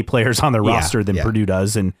NBA players on their roster than Purdue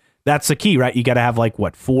does, and that's the key, right? You got to have 4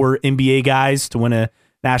 NBA guys to win a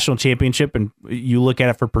national championship, and you look at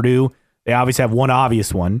it for Purdue, they obviously have one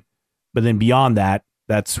obvious one, but then beyond that,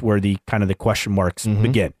 that's where the kind of the question marks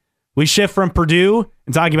begin. We shift from Purdue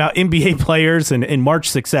and talking about NBA players and March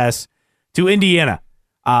success to Indiana.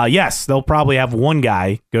 Yes, they'll probably have one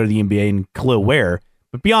guy go to the NBA and Khalil Ware,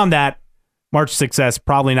 but beyond that, March success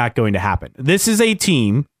probably not going to happen. This is a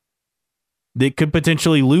team that could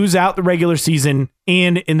potentially lose out the regular season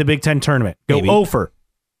and in the Big Ten tournament. Go over.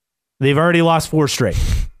 They've already lost 4 straight.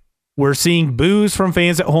 We're seeing boos from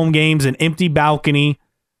fans at home games, an empty balcony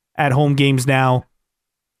at home games now.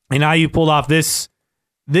 And now you pulled off this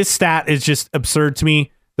stat is just absurd to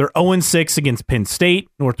me. They're 0-6 against Penn State,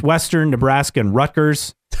 Northwestern, Nebraska, and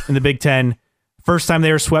Rutgers in the Big Ten. First time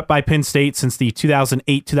they were swept by Penn State since the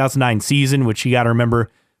 2008-2009 season, which you got to remember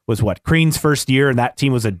was Crean's first year, and that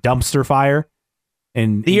team was a dumpster fire.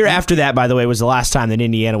 And the year after that, by the way, was the last time that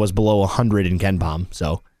Indiana was below 100 in Ken Palm.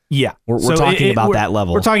 So yeah, we're talking about that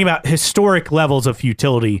level. We're talking about historic levels of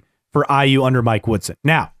futility for IU under Mike Woodson.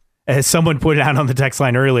 Now, as someone pointed out on the text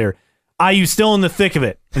line earlier, IU still in the thick of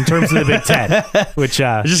it in terms of the Big Ten, which you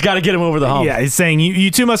just got to get him over the hump. Yeah, he's saying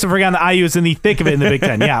you two must have forgotten that IU is in the thick of it in the Big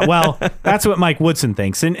Ten. Yeah, well, that's what Mike Woodson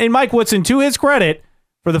thinks. And Mike Woodson, to his credit,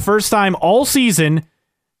 for the first time all season,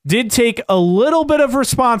 did take a little bit of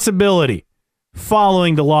responsibility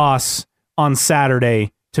following the loss on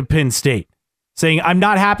Saturday to Penn State, saying, I'm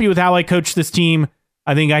not happy with how I coach this team.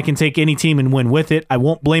 I think I can take any team and win with it. I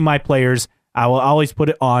won't blame my players. I will always put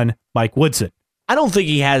it on Mike Woodson. I don't think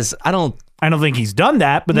he has. I don't think he's done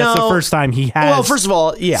that, but that's the first time he has. Well, first of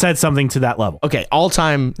all, said something to that level. Okay, all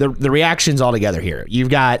time, the reactions all together here. You've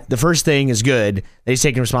got the first thing is good that he's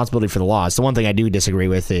taking responsibility for the loss. The one thing I do disagree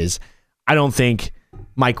with is I don't think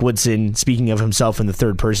Mike Woodson, speaking of himself in the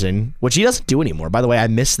third person, which he doesn't do anymore. By the way, I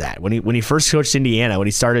miss that. When he first coached Indiana, when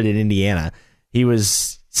he started in Indiana, he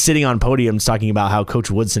was sitting on podiums talking about how Coach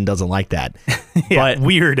Woodson doesn't like that. Yeah, but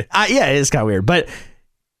weird. Yeah, it is kind of weird. But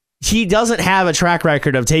he doesn't have a track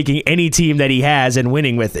record of taking any team that he has and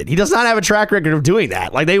winning with it. He does not have a track record of doing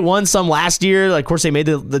that. Like, they won some last year. Like, of course, they made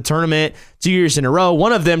the tournament 2 years in a row.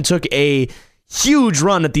 One of them took a huge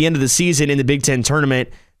run at the end of the season in the Big Ten tournament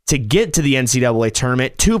to get to the NCAA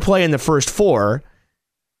tournament, to play in the first four,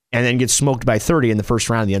 and then get smoked by 30 in the first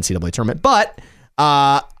round of the NCAA tournament. But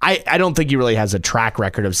I don't think he really has a track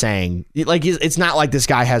record of saying, like, it's not like this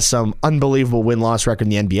guy has some unbelievable win-loss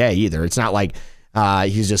record in the NBA either. It's not like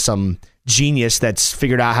he's just some genius that's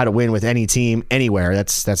figured out how to win with any team anywhere.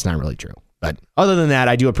 That's not really true. But other than that,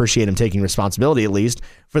 I do appreciate him taking responsibility, at least,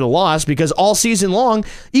 for the loss, because all season long,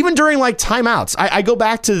 even during like timeouts, I go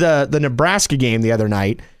back to the Nebraska game the other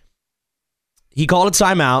night. He called a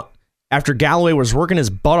timeout after Galloway was working his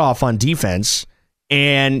butt off on defense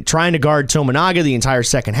and trying to guard Tominaga the entire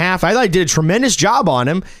second half. I thought he did a tremendous job on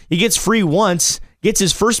him. He gets free once, gets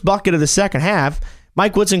his first bucket of the second half.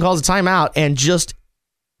 Mike Woodson calls a timeout and just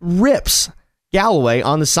rips Galloway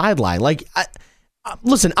on the sideline. Like,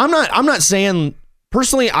 listen, I'm not saying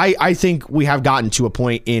personally. I think we have gotten to a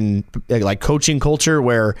point in like coaching culture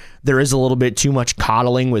where there is a little bit too much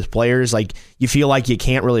coddling with players. Like, you feel like you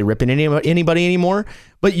can't really rip in anybody anymore.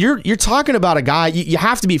 But you're talking about a guy. You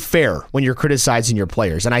have to be fair when you're criticizing your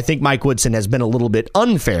players, and I think Mike Woodson has been a little bit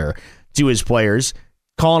unfair to his players,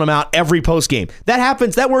 calling them out every post game. That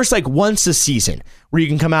happens. That works like once a season, where you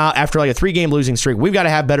can come out after like a 3-game losing streak. We've got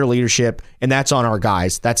to have better leadership, and that's on our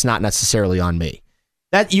guys. That's not necessarily on me.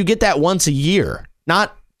 That you get that once a year,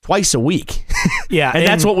 not twice a week. Yeah, and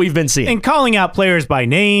that's what we've been seeing. And calling out players by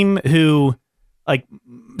name who, like,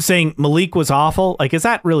 saying Malik was awful, like, is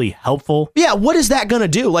that really helpful? Yeah, what is that going to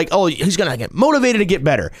do? Like, oh, he's going to get motivated to get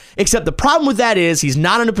better. Except the problem with that is he's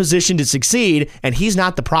not in a position to succeed, and he's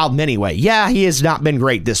not the problem anyway. Yeah, he has not been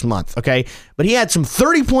great this month, okay? But he had some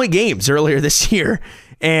 30-point games earlier this year,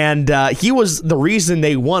 and he was the reason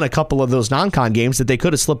they won a couple of those non-con games that they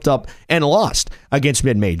could have slipped up and lost against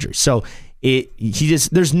mid-majors. So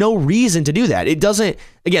there's no reason to do that. It doesn't,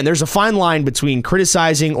 again, there's a fine line between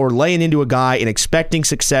criticizing or laying into a guy and expecting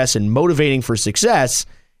success and motivating for success,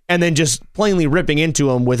 and then just plainly ripping into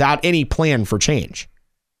him without any plan for change.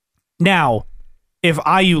 Now, if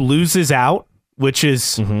IU loses out, which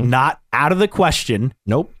is not out of the question.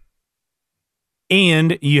 Nope.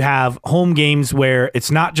 And you have home games where it's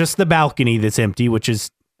not just the balcony that's empty, which is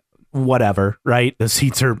whatever, right? The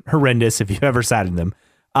seats are horrendous if you've ever sat in them.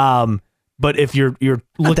 But if you're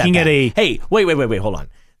looking at wait, hold on.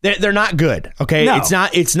 They're not good. Okay, no.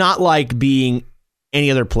 It's not like being any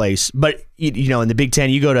other place. But you know, in the Big Ten,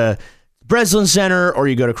 you go to Breslin Center, or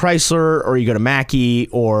you go to Chrysler, or you go to Mackey,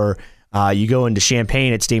 or you go into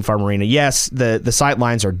Champaign at State Farm Arena. Yes, the sight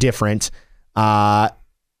lines are different. Not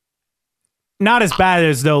as bad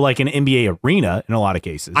as though like an NBA arena in a lot of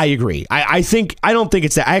cases. I agree. I don't think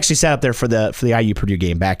it's that. I actually sat up there for the IU Purdue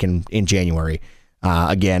game back in January.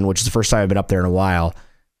 Again, which is the first time I've been up there in a while.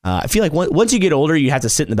 I feel like once you get older, you have to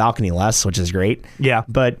sit in the balcony less, which is great. Yeah,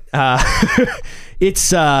 but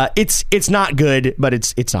it's not good, but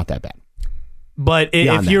it's not that bad. But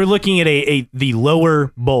if you're looking at the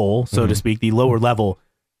lower bowl, so to speak, the lower level,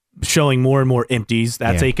 showing more and more empties,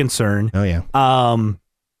 that's a concern. Oh yeah.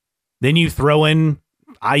 Then you throw in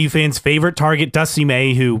IU fans' favorite target, Dusty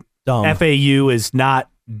May, who FAU is not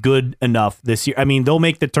good enough this year. I mean, they'll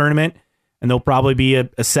make the tournament, and they'll probably be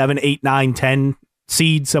a 7, 8, 9, 10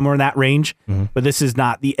 seed, somewhere in that range. But this is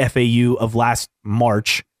not the FAU of last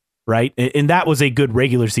March, right? And that was a good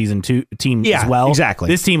regular season team as well. Exactly.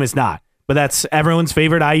 This team is not. But that's everyone's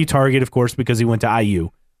favorite IU target, of course, because he went to IU,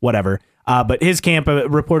 whatever. But his camp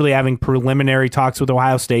reportedly having preliminary talks with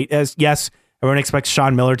Ohio State. As yes, everyone expects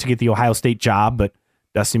Sean Miller to get the Ohio State job, but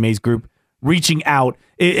Dusty May's group reaching out.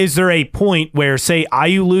 Is there a point where, say,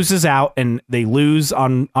 IU loses out and they lose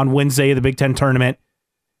on Wednesday of the Big Ten tournament?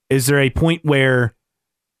 Is there a point where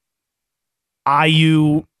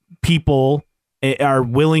IU people are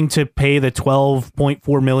willing to pay the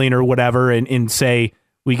 $12.4 million or whatever and say,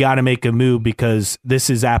 we got to make a move because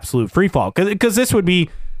this is absolute free fall? Because this would be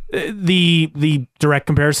the direct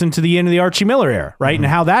comparison to the end of the Archie Miller era, right? And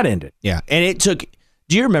how that ended. Yeah. And do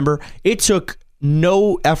you remember, it took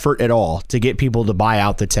no effort at all to get people to buy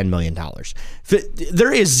out the $10 million.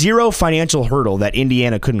 There is zero financial hurdle that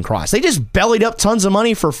Indiana couldn't cross. They just bellied up tons of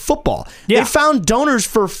money for football. Yeah. They found donors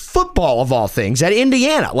for football, of all things, at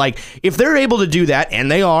Indiana. Like, if they're able to do that, and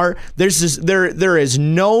they are, there is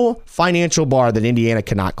no financial bar that Indiana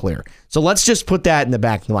cannot clear. So let's just put that in the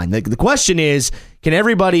back of the mind. The question is, can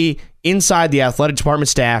everybody inside the athletic department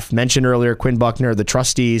staff, mentioned earlier, Quinn Buckner, the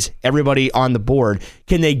trustees, everybody on the board,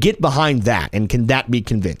 can they get behind that, and can that be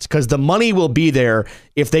convinced? Because the money will be there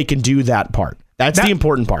if they can do that part. That's the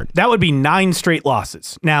important part. That would be 9 straight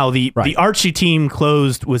losses. Now, the Archie team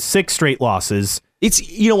closed with 6 straight losses. It's,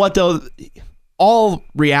 you know what, though? All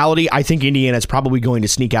reality, I think Indiana's probably going to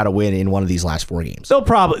sneak out a win in one of these last 4 games. They'll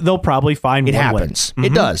probably find it one happens. Win.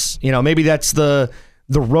 It does. You know, maybe that's the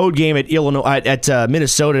road game at Illinois at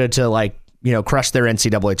Minnesota to, like, you know, crush their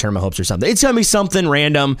NCAA tournament hopes or something. It's going to be something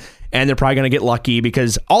random, and they're probably going to get lucky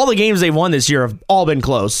because all the games they've won this year have all been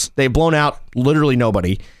close. They've blown out literally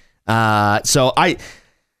nobody. They're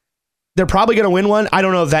probably going to win one. I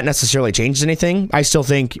don't know if that necessarily changes anything. I still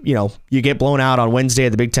think, you know, you get blown out on Wednesday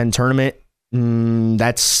at the Big Ten tournament.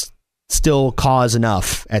 That's still cause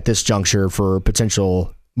enough at this juncture for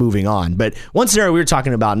potential moving on. But one scenario we were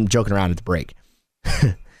talking about and joking around at the break.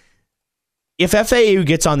 If FAU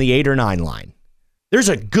gets on the 8 or 9 line, there's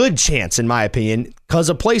a good chance, in my opinion, because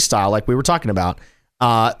of play style, like we were talking about,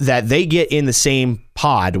 that they get in the same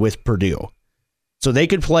pod with Purdue. So they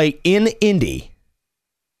could play in Indy.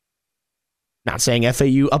 Not saying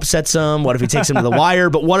FAU upsets them. What if he takes him to the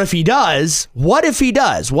wire? But what if he does? What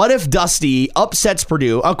if Dusty upsets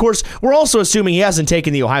Purdue? Of course, we're also assuming he hasn't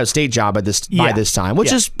taken the Ohio State job by this time,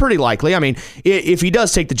 which is pretty likely. I mean, if he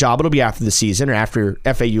does take the job, it'll be after the season or after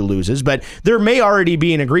FAU loses. But there may already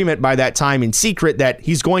be an agreement by that time in secret that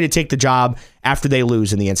he's going to take the job after they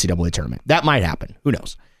lose in the NCAA tournament. That might happen. Who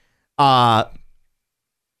knows? But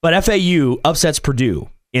FAU upsets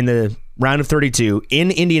Purdue in the round of 32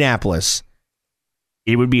 in Indianapolis.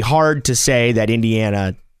 It would be hard to say that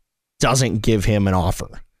Indiana doesn't give him an offer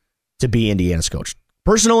to be Indiana's coach.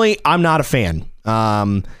 Personally, I'm not a fan.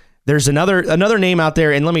 There's another name out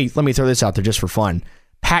there, and let me throw this out there just for fun.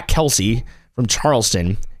 Pat Kelsey from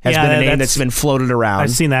Charleston has been a name that's been floated around. I've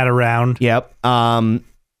seen that around. Yep.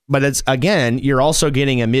 But it's, again, you're also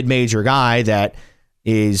getting a mid-major guy that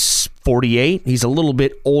is 48. He's a little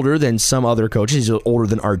bit older than some other coaches. He's older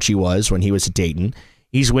than Archie was when he was at Dayton.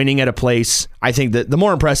 He's winning at a place, I think that the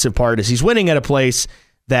more impressive part is he's winning at a place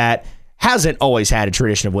that hasn't always had a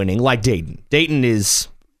tradition of winning, like Dayton. Dayton is,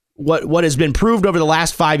 what has been proved over the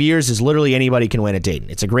last 5 years is literally anybody can win at Dayton.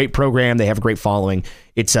 It's a great program. They have a great following.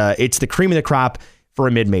 It's the cream of the crop for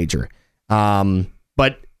a mid-major.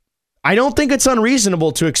 But I don't think it's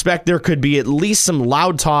unreasonable to expect there could be at least some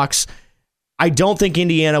loud talks. I don't think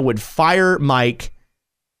Indiana would fire Mike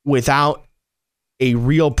without a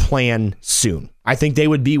real plan soon. I think they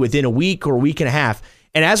would be within a week or a week and a half.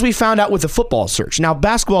 And as we found out with the football search, now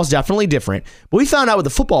basketball is definitely different, but we found out with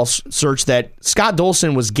the football search that Scott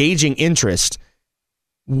Dolson was gauging interest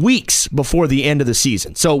weeks before the end of the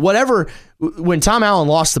season. So when Tom Allen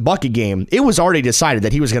lost the bucket game, it was already decided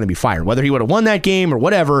that he was going to be fired. Whether he would have won that game or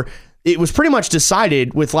whatever, it was pretty much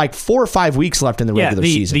decided with like 4 or 5 weeks left in the regular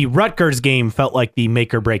season. The Rutgers game felt like the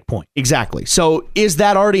make or break point. Exactly. So is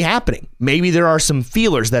that already happening? Maybe there are some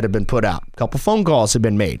feelers that have been put out. A couple phone calls have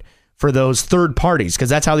been made for those third parties, because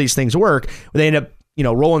that's how these things work. They end up,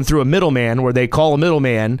 rolling through a middleman where they call a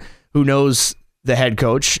middleman who knows the head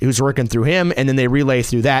coach who's working through him, and then they relay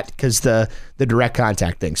through that because the direct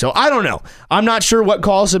contact thing. So I don't know. I'm not sure what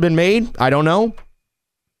calls have been made. I don't know.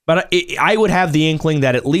 But I would have the inkling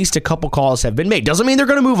that at least a couple calls have been made. Doesn't mean they're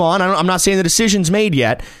going to move on. I'm not saying the decision's made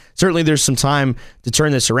yet. Certainly there's some time to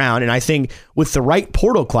turn this around. And I think with the right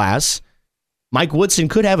portal class, Mike Woodson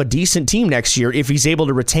could have a decent team next year if he's able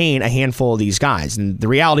to retain a handful of these guys. And the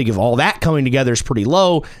reality of all that coming together is pretty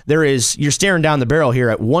low. You're staring down the barrel here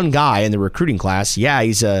at one guy in the recruiting class. Yeah,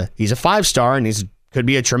 he's a 5-star and could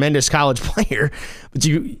be a tremendous college player. But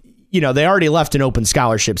they already left an open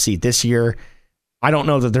scholarship seat this year. I don't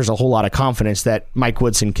know that there's a whole lot of confidence that Mike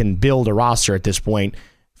Woodson can build a roster at this point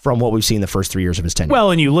from what we've seen the first 3 years of his tenure.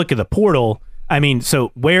 Well, and you look at the portal,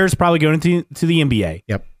 so Ware's probably going to the NBA.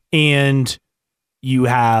 Yep. And you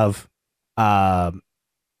have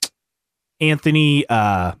Anthony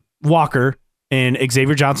Walker and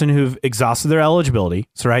Xavier Johnson who've exhausted their eligibility.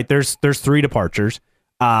 So, right, there's 3 departures.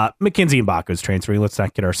 Mackenzie Mbaka is transferring. Let's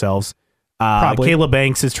not kid ourselves. Caleb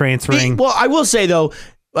Banks is transferring. Well, I will say, though,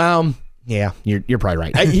 Yeah, you're probably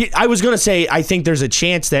right. I was going to say, I think there's a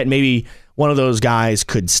chance that maybe one of those guys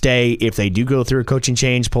could stay if they do go through a coaching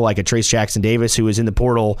change, pull like a Trace Jackson Davis, who is in the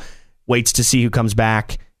portal, waits to see who comes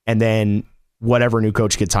back, and then whatever new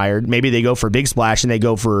coach gets hired. Maybe they go for a big splash and they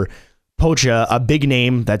go for Pocha, a big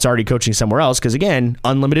name that's already coaching somewhere else, because again,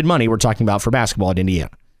 unlimited money we're talking about for basketball at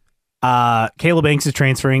Indiana. Caleb Banks is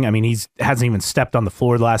transferring. I mean, he hasn't even stepped on the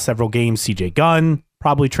floor the last several games. CJ Gunn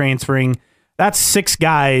probably transferring. That's 6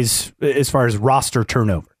 guys as far as roster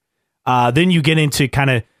turnover. Then you get into kind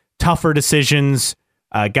of tougher decisions,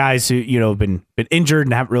 guys who have been injured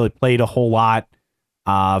and haven't really played a whole lot.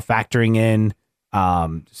 Factoring in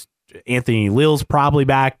Anthony Leal's probably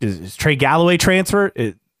back. Does Trey Galloway transfer?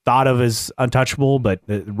 It thought of as untouchable, but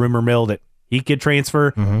the rumor mill that he could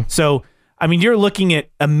transfer. Mm-hmm. So, I mean, you're looking at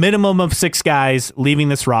a minimum of 6 guys leaving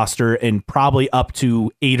this roster and probably up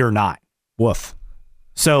to 8 or 9. Woof.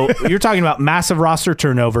 So you're talking about massive roster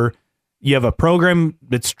turnover. You have a program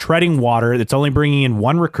that's treading water, that's only bringing in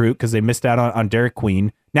 1 recruit because they missed out on Derek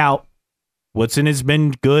Queen. Now, Woodson has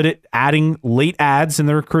been good at adding late adds in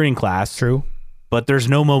the recruiting class. True. But there's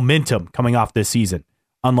no momentum coming off this season,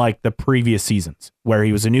 unlike the previous seasons where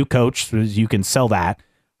he was a new coach. So you can sell that.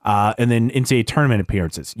 And then NCAA tournament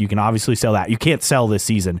appearances. You can obviously sell that. You can't sell this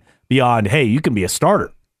season beyond, hey, you can be a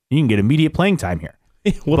starter. You can get immediate playing time here.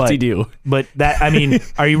 Whoop-de-doo. But that, I mean,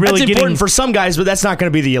 are you really that's getting... important for some guys, but that's not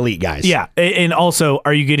going to be the elite guys. Yeah. And also,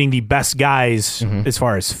 are you getting the best guys as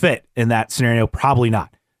far as fit in that scenario? Probably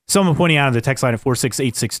not. Someone pointing out on the text line at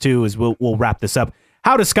 46862 is we'll wrap this up.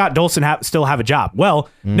 How does Scott Dolson still have a job? Well,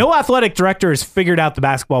 no athletic director has figured out the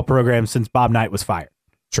basketball program since Bob Knight was fired.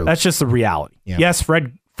 True. That's just the reality. Yeah. Yes,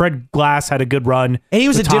 Fred Glass had a good run. And he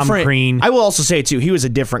was with a Tom different... Crean. I will also say, too, he was a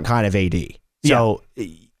different kind of AD. So...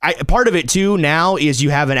 Yeah. Part of it too now is you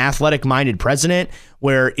have an athletic-minded president,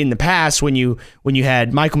 where in the past when you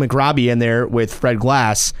had Michael McRobbie in there with Fred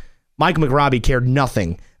Glass, Michael McRobbie cared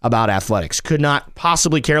nothing about athletics, could not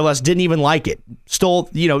possibly care less, didn't even like it. Stole,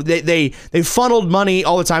 they funneled money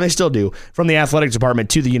all the time, they still do, from the athletics department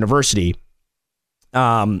to the university.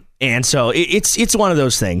 And so it's one of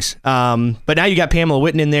those things. But now you got Pamela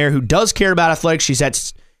Whitten in there who does care about athletics. She's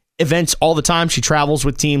at events all the time. She travels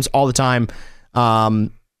with teams all the time.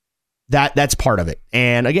 That's part of it.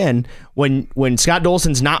 And again, when Scott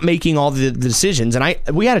Dolson's not making all the decisions, and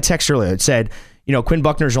we had a text earlier that said, Quinn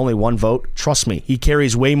Buckner's only 1 vote. Trust me, he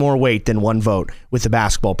carries way more weight than 1 vote with the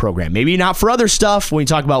basketball program. Maybe not for other stuff. When you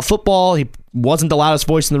talk about football, he wasn't the loudest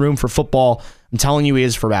voice in the room for football. I'm telling you, he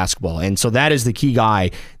is for basketball. And so that is the key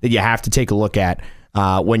guy that you have to take a look at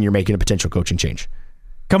when you're making a potential coaching change.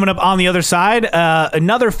 Coming up on the other side,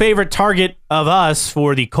 another favorite target of us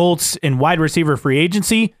for the Colts in wide receiver free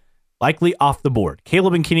agency, likely off the board.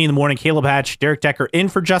 Caleb and Kinney in the morning. Caleb Hatch, Derek Decker in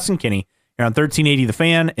for Justin Kinney here on 1380 The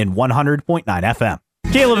Fan and 100.9 FM.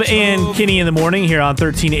 Caleb and Kinney in the morning here on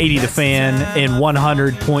 1380 The Fan and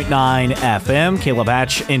 100.9 FM. Caleb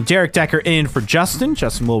Hatch and Derek Decker in for Justin.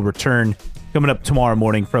 Justin will return coming up tomorrow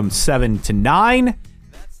morning from 7 to 9.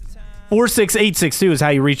 46862 is how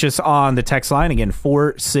you reach us on the text line. Again,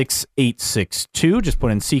 46862. Just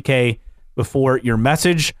put in CK before your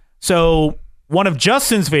message. So one of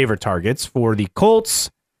Justin's favorite targets for the Colts,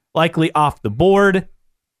 likely off the board.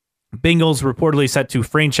 Bengals reportedly set to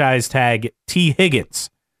franchise tag T. Higgins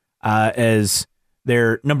as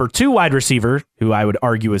their number 2 wide receiver, who I would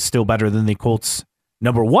argue is still better than the Colts'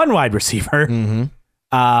 number 1 wide receiver.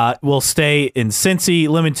 Will stay in Cincy,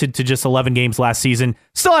 limited to just 11 games last season.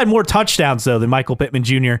 Still had more touchdowns, though, than Michael Pittman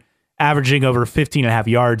Jr., averaging over 15.5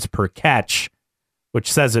 yards per catch, which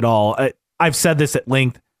says it all. I've said this at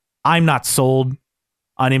length. I'm not sold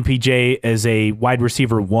on MPJ as a wide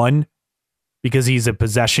receiver 1 because he's a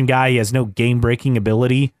possession guy. He has no game-breaking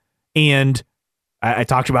ability. And I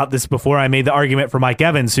talked about this before. I made the argument for Mike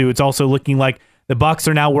Evans, who it's also looking like the Bucs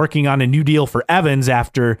are now working on a new deal for Evans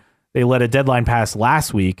after they let a deadline pass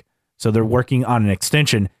last week. So they're working on an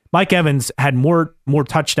extension. Mike Evans had more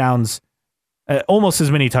touchdowns, almost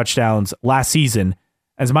as many touchdowns last season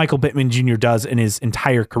as Michael Pittman Jr. does in his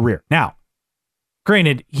entire career. Now,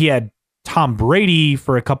 granted, he had Tom Brady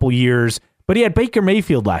for a couple years, but he had Baker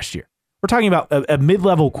Mayfield last year. We're talking about a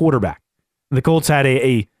mid-level quarterback. The Colts have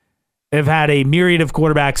had a myriad of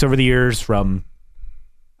quarterbacks over the years, from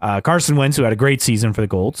Carson Wentz, who had a great season for the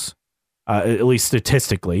Colts, at least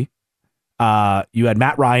statistically. You had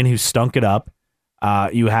Matt Ryan, who stunk it up.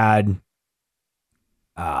 You had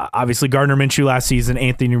obviously Gardner Minshew last season,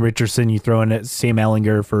 Anthony Richardson. You throw in Sam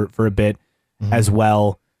Ehlinger for a bit as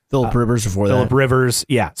well. Phillip Rivers before that. Phillip Rivers,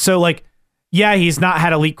 yeah. So, he's not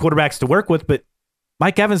had elite quarterbacks to work with, but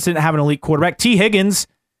Mike Evans didn't have an elite quarterback. T. Higgins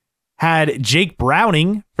had Jake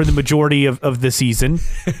Browning for the majority of the season.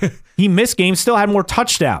 He missed games, still had more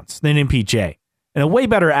touchdowns than MPJ and a way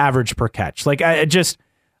better average per catch. Like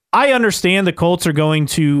I understand the Colts are going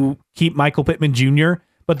to keep Michael Pittman Jr.,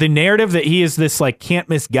 but the narrative that he is this like can't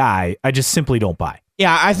miss guy, I just simply don't buy.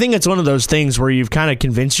 Yeah, I think it's one of those things where you've kind of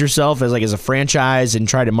convinced yourself as a franchise and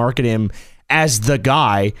try to market him as the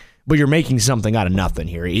guy, but you're making something out of nothing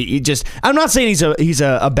here. I'm not saying he's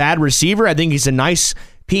a bad receiver. I think he's a nice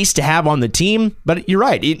piece to have on the team, but you're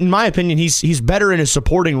right. In my opinion, he's better in a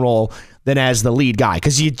supporting role than as the lead guy,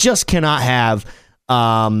 because you just cannot have.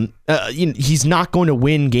 He's not going to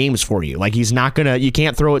win games for you. Like you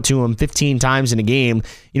can't throw it to him 15 times in a game.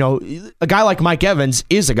 A guy like Mike Evans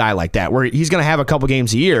is a guy like that, where he's going to have a couple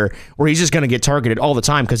games a year where he's just going to get targeted all the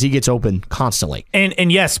time because he gets open constantly. And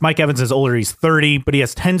yes, Mike Evans is older. He's 30, but he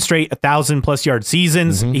has 10 straight 1,000+ yard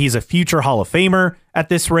seasons. Mm-hmm. He's a future Hall of Famer at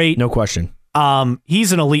this rate. No question.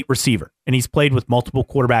 He's an elite receiver, and he's played with multiple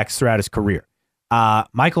quarterbacks throughout his career.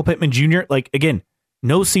 Michael Pittman Jr., again,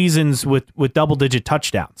 no seasons with double-digit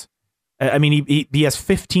touchdowns. I mean, he has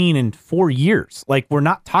 15 in 4 years. Like, we're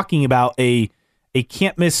not talking about a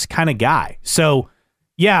can't-miss kind of guy. So,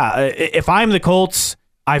 yeah, if I'm the Colts,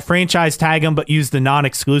 I franchise tag him but use the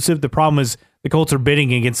non-exclusive. The problem is the Colts are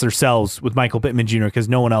bidding against themselves with Michael Pittman Jr. because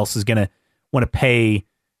no one else is going to want to pay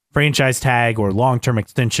franchise tag or long-term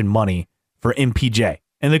extension money for MPJ.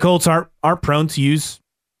 And the Colts aren't prone to use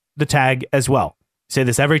the tag as well. I say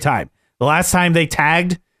this every time. The last time they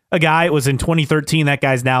tagged a guy was in 2013. That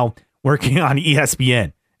guy's now working on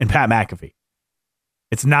ESPN and Pat McAfee.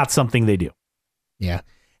 It's not something they do. Yeah.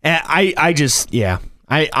 And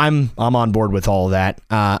I'm on board with all of that.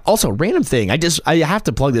 Also, random thing. I have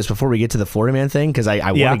to plug this before we get to the Florida man thing because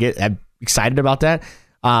I want to get excited about that.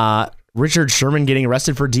 Richard Sherman getting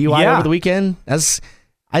arrested for DUI over the weekend.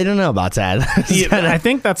 I don't know about that. I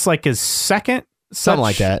think that's like his second something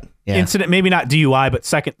like that. Yeah. Incident, maybe not DUI, but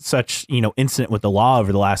second such incident with the law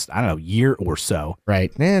over the last year or so.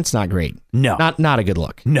 Right, it's not great. No, not a good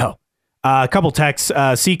look. No. A couple texts.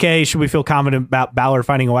 CK, should we feel confident about Ballard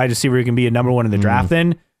finding a wide receiver who can be a number one in the draft?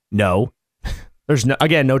 Then no. There's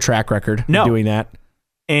no track record of doing that.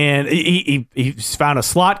 And he's found a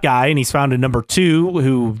slot guy, and he's found a number 2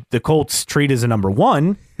 who the Colts treat as a number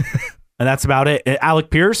 1, and that's about it.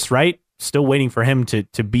 Alec Pierce, right? Still waiting for him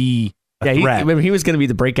to be. He was going to be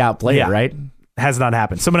the breakout player, right? Has not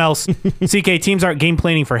happened. Someone else, CK, teams aren't game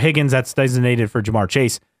planning for Higgins. That's designated for Jamar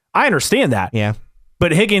Chase. I understand that. Yeah.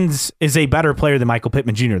 But Higgins is a better player than Michael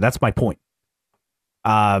Pittman Jr. That's my point.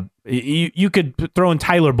 You could throw in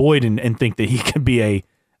Tyler Boyd and think that he could be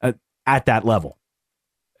at that level.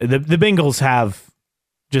 The Bengals have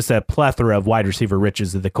just a plethora of wide receiver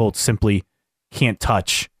riches that the Colts simply can't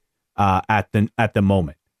touch at the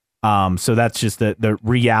moment. So that's just the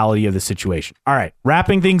reality of the situation. All right,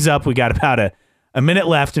 wrapping things up, we got about a minute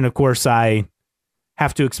left, and of course I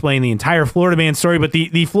have to explain the entire Florida Man story, but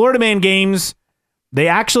the Florida Man games, they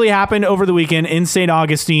actually happened over the weekend in St.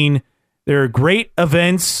 Augustine. They're great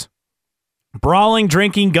events, brawling,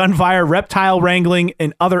 drinking, gunfire, reptile wrangling,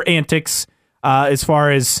 and other antics as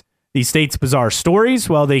far as the state's bizarre stories.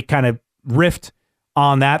 Well, they kind of riffed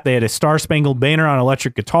on that. They had a Star-Spangled Banner on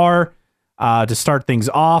electric guitar to start things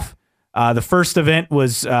off. The first event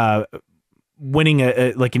was winning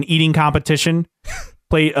an eating competition,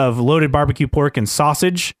 plate of loaded barbecue pork and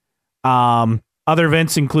sausage. Other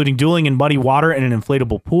events including dueling in muddy water and an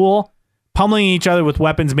inflatable pool, pummeling each other with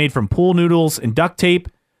weapons made from pool noodles and duct tape.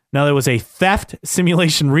 Now there was a theft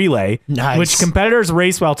simulation relay, which competitors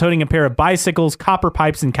raced while toting a pair of bicycles, copper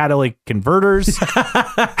pipes, and catalytic converters.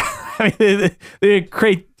 I mean,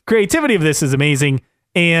 the creativity of this is amazing.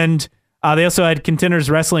 And they also had contenders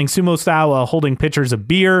wrestling sumo style while holding pitchers of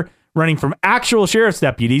beer, running from actual sheriff's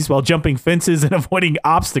deputies while jumping fences and avoiding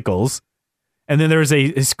obstacles. And then there was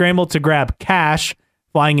a scramble to grab cash,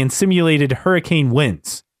 flying in simulated hurricane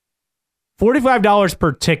winds. $45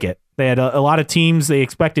 per ticket. They had a lot of teams. They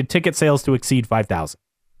expected ticket sales to exceed 5,000.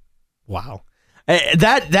 Wow.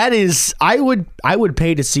 That is, I would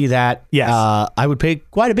pay to see that. Yes. I would pay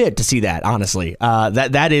quite a bit to see that, honestly.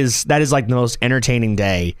 That is like the most entertaining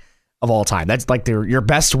day of all time. That's like your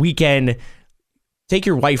best weekend. Take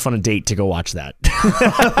your wife on a date to go watch that.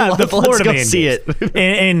 The Florida Man see it.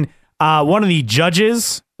 And one of the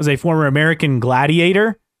judges was a former American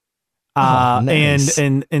gladiator. Nice.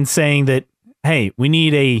 and saying that, hey, we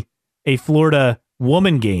need a Florida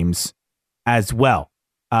woman games as well.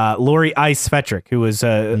 Lori Ice Fetrick, who was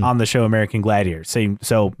on the show American Gladiator, saying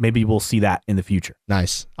so maybe we'll see that in the future.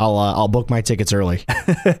 Nice. I'll book my tickets early.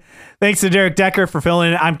 Thanks to Derek Decker for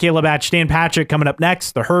filling in. I'm Caleb Atch. Dan Patrick coming up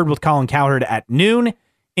next. The Herd with Colin Cowherd at noon.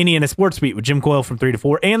 Indiana Sports Beat with Jim Coyle from 3 to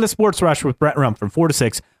 4, and the Sports Rush with Brett Rump from 4 to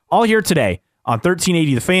 6, all here today on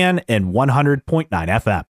 1380 The Fan and 100.9 FM.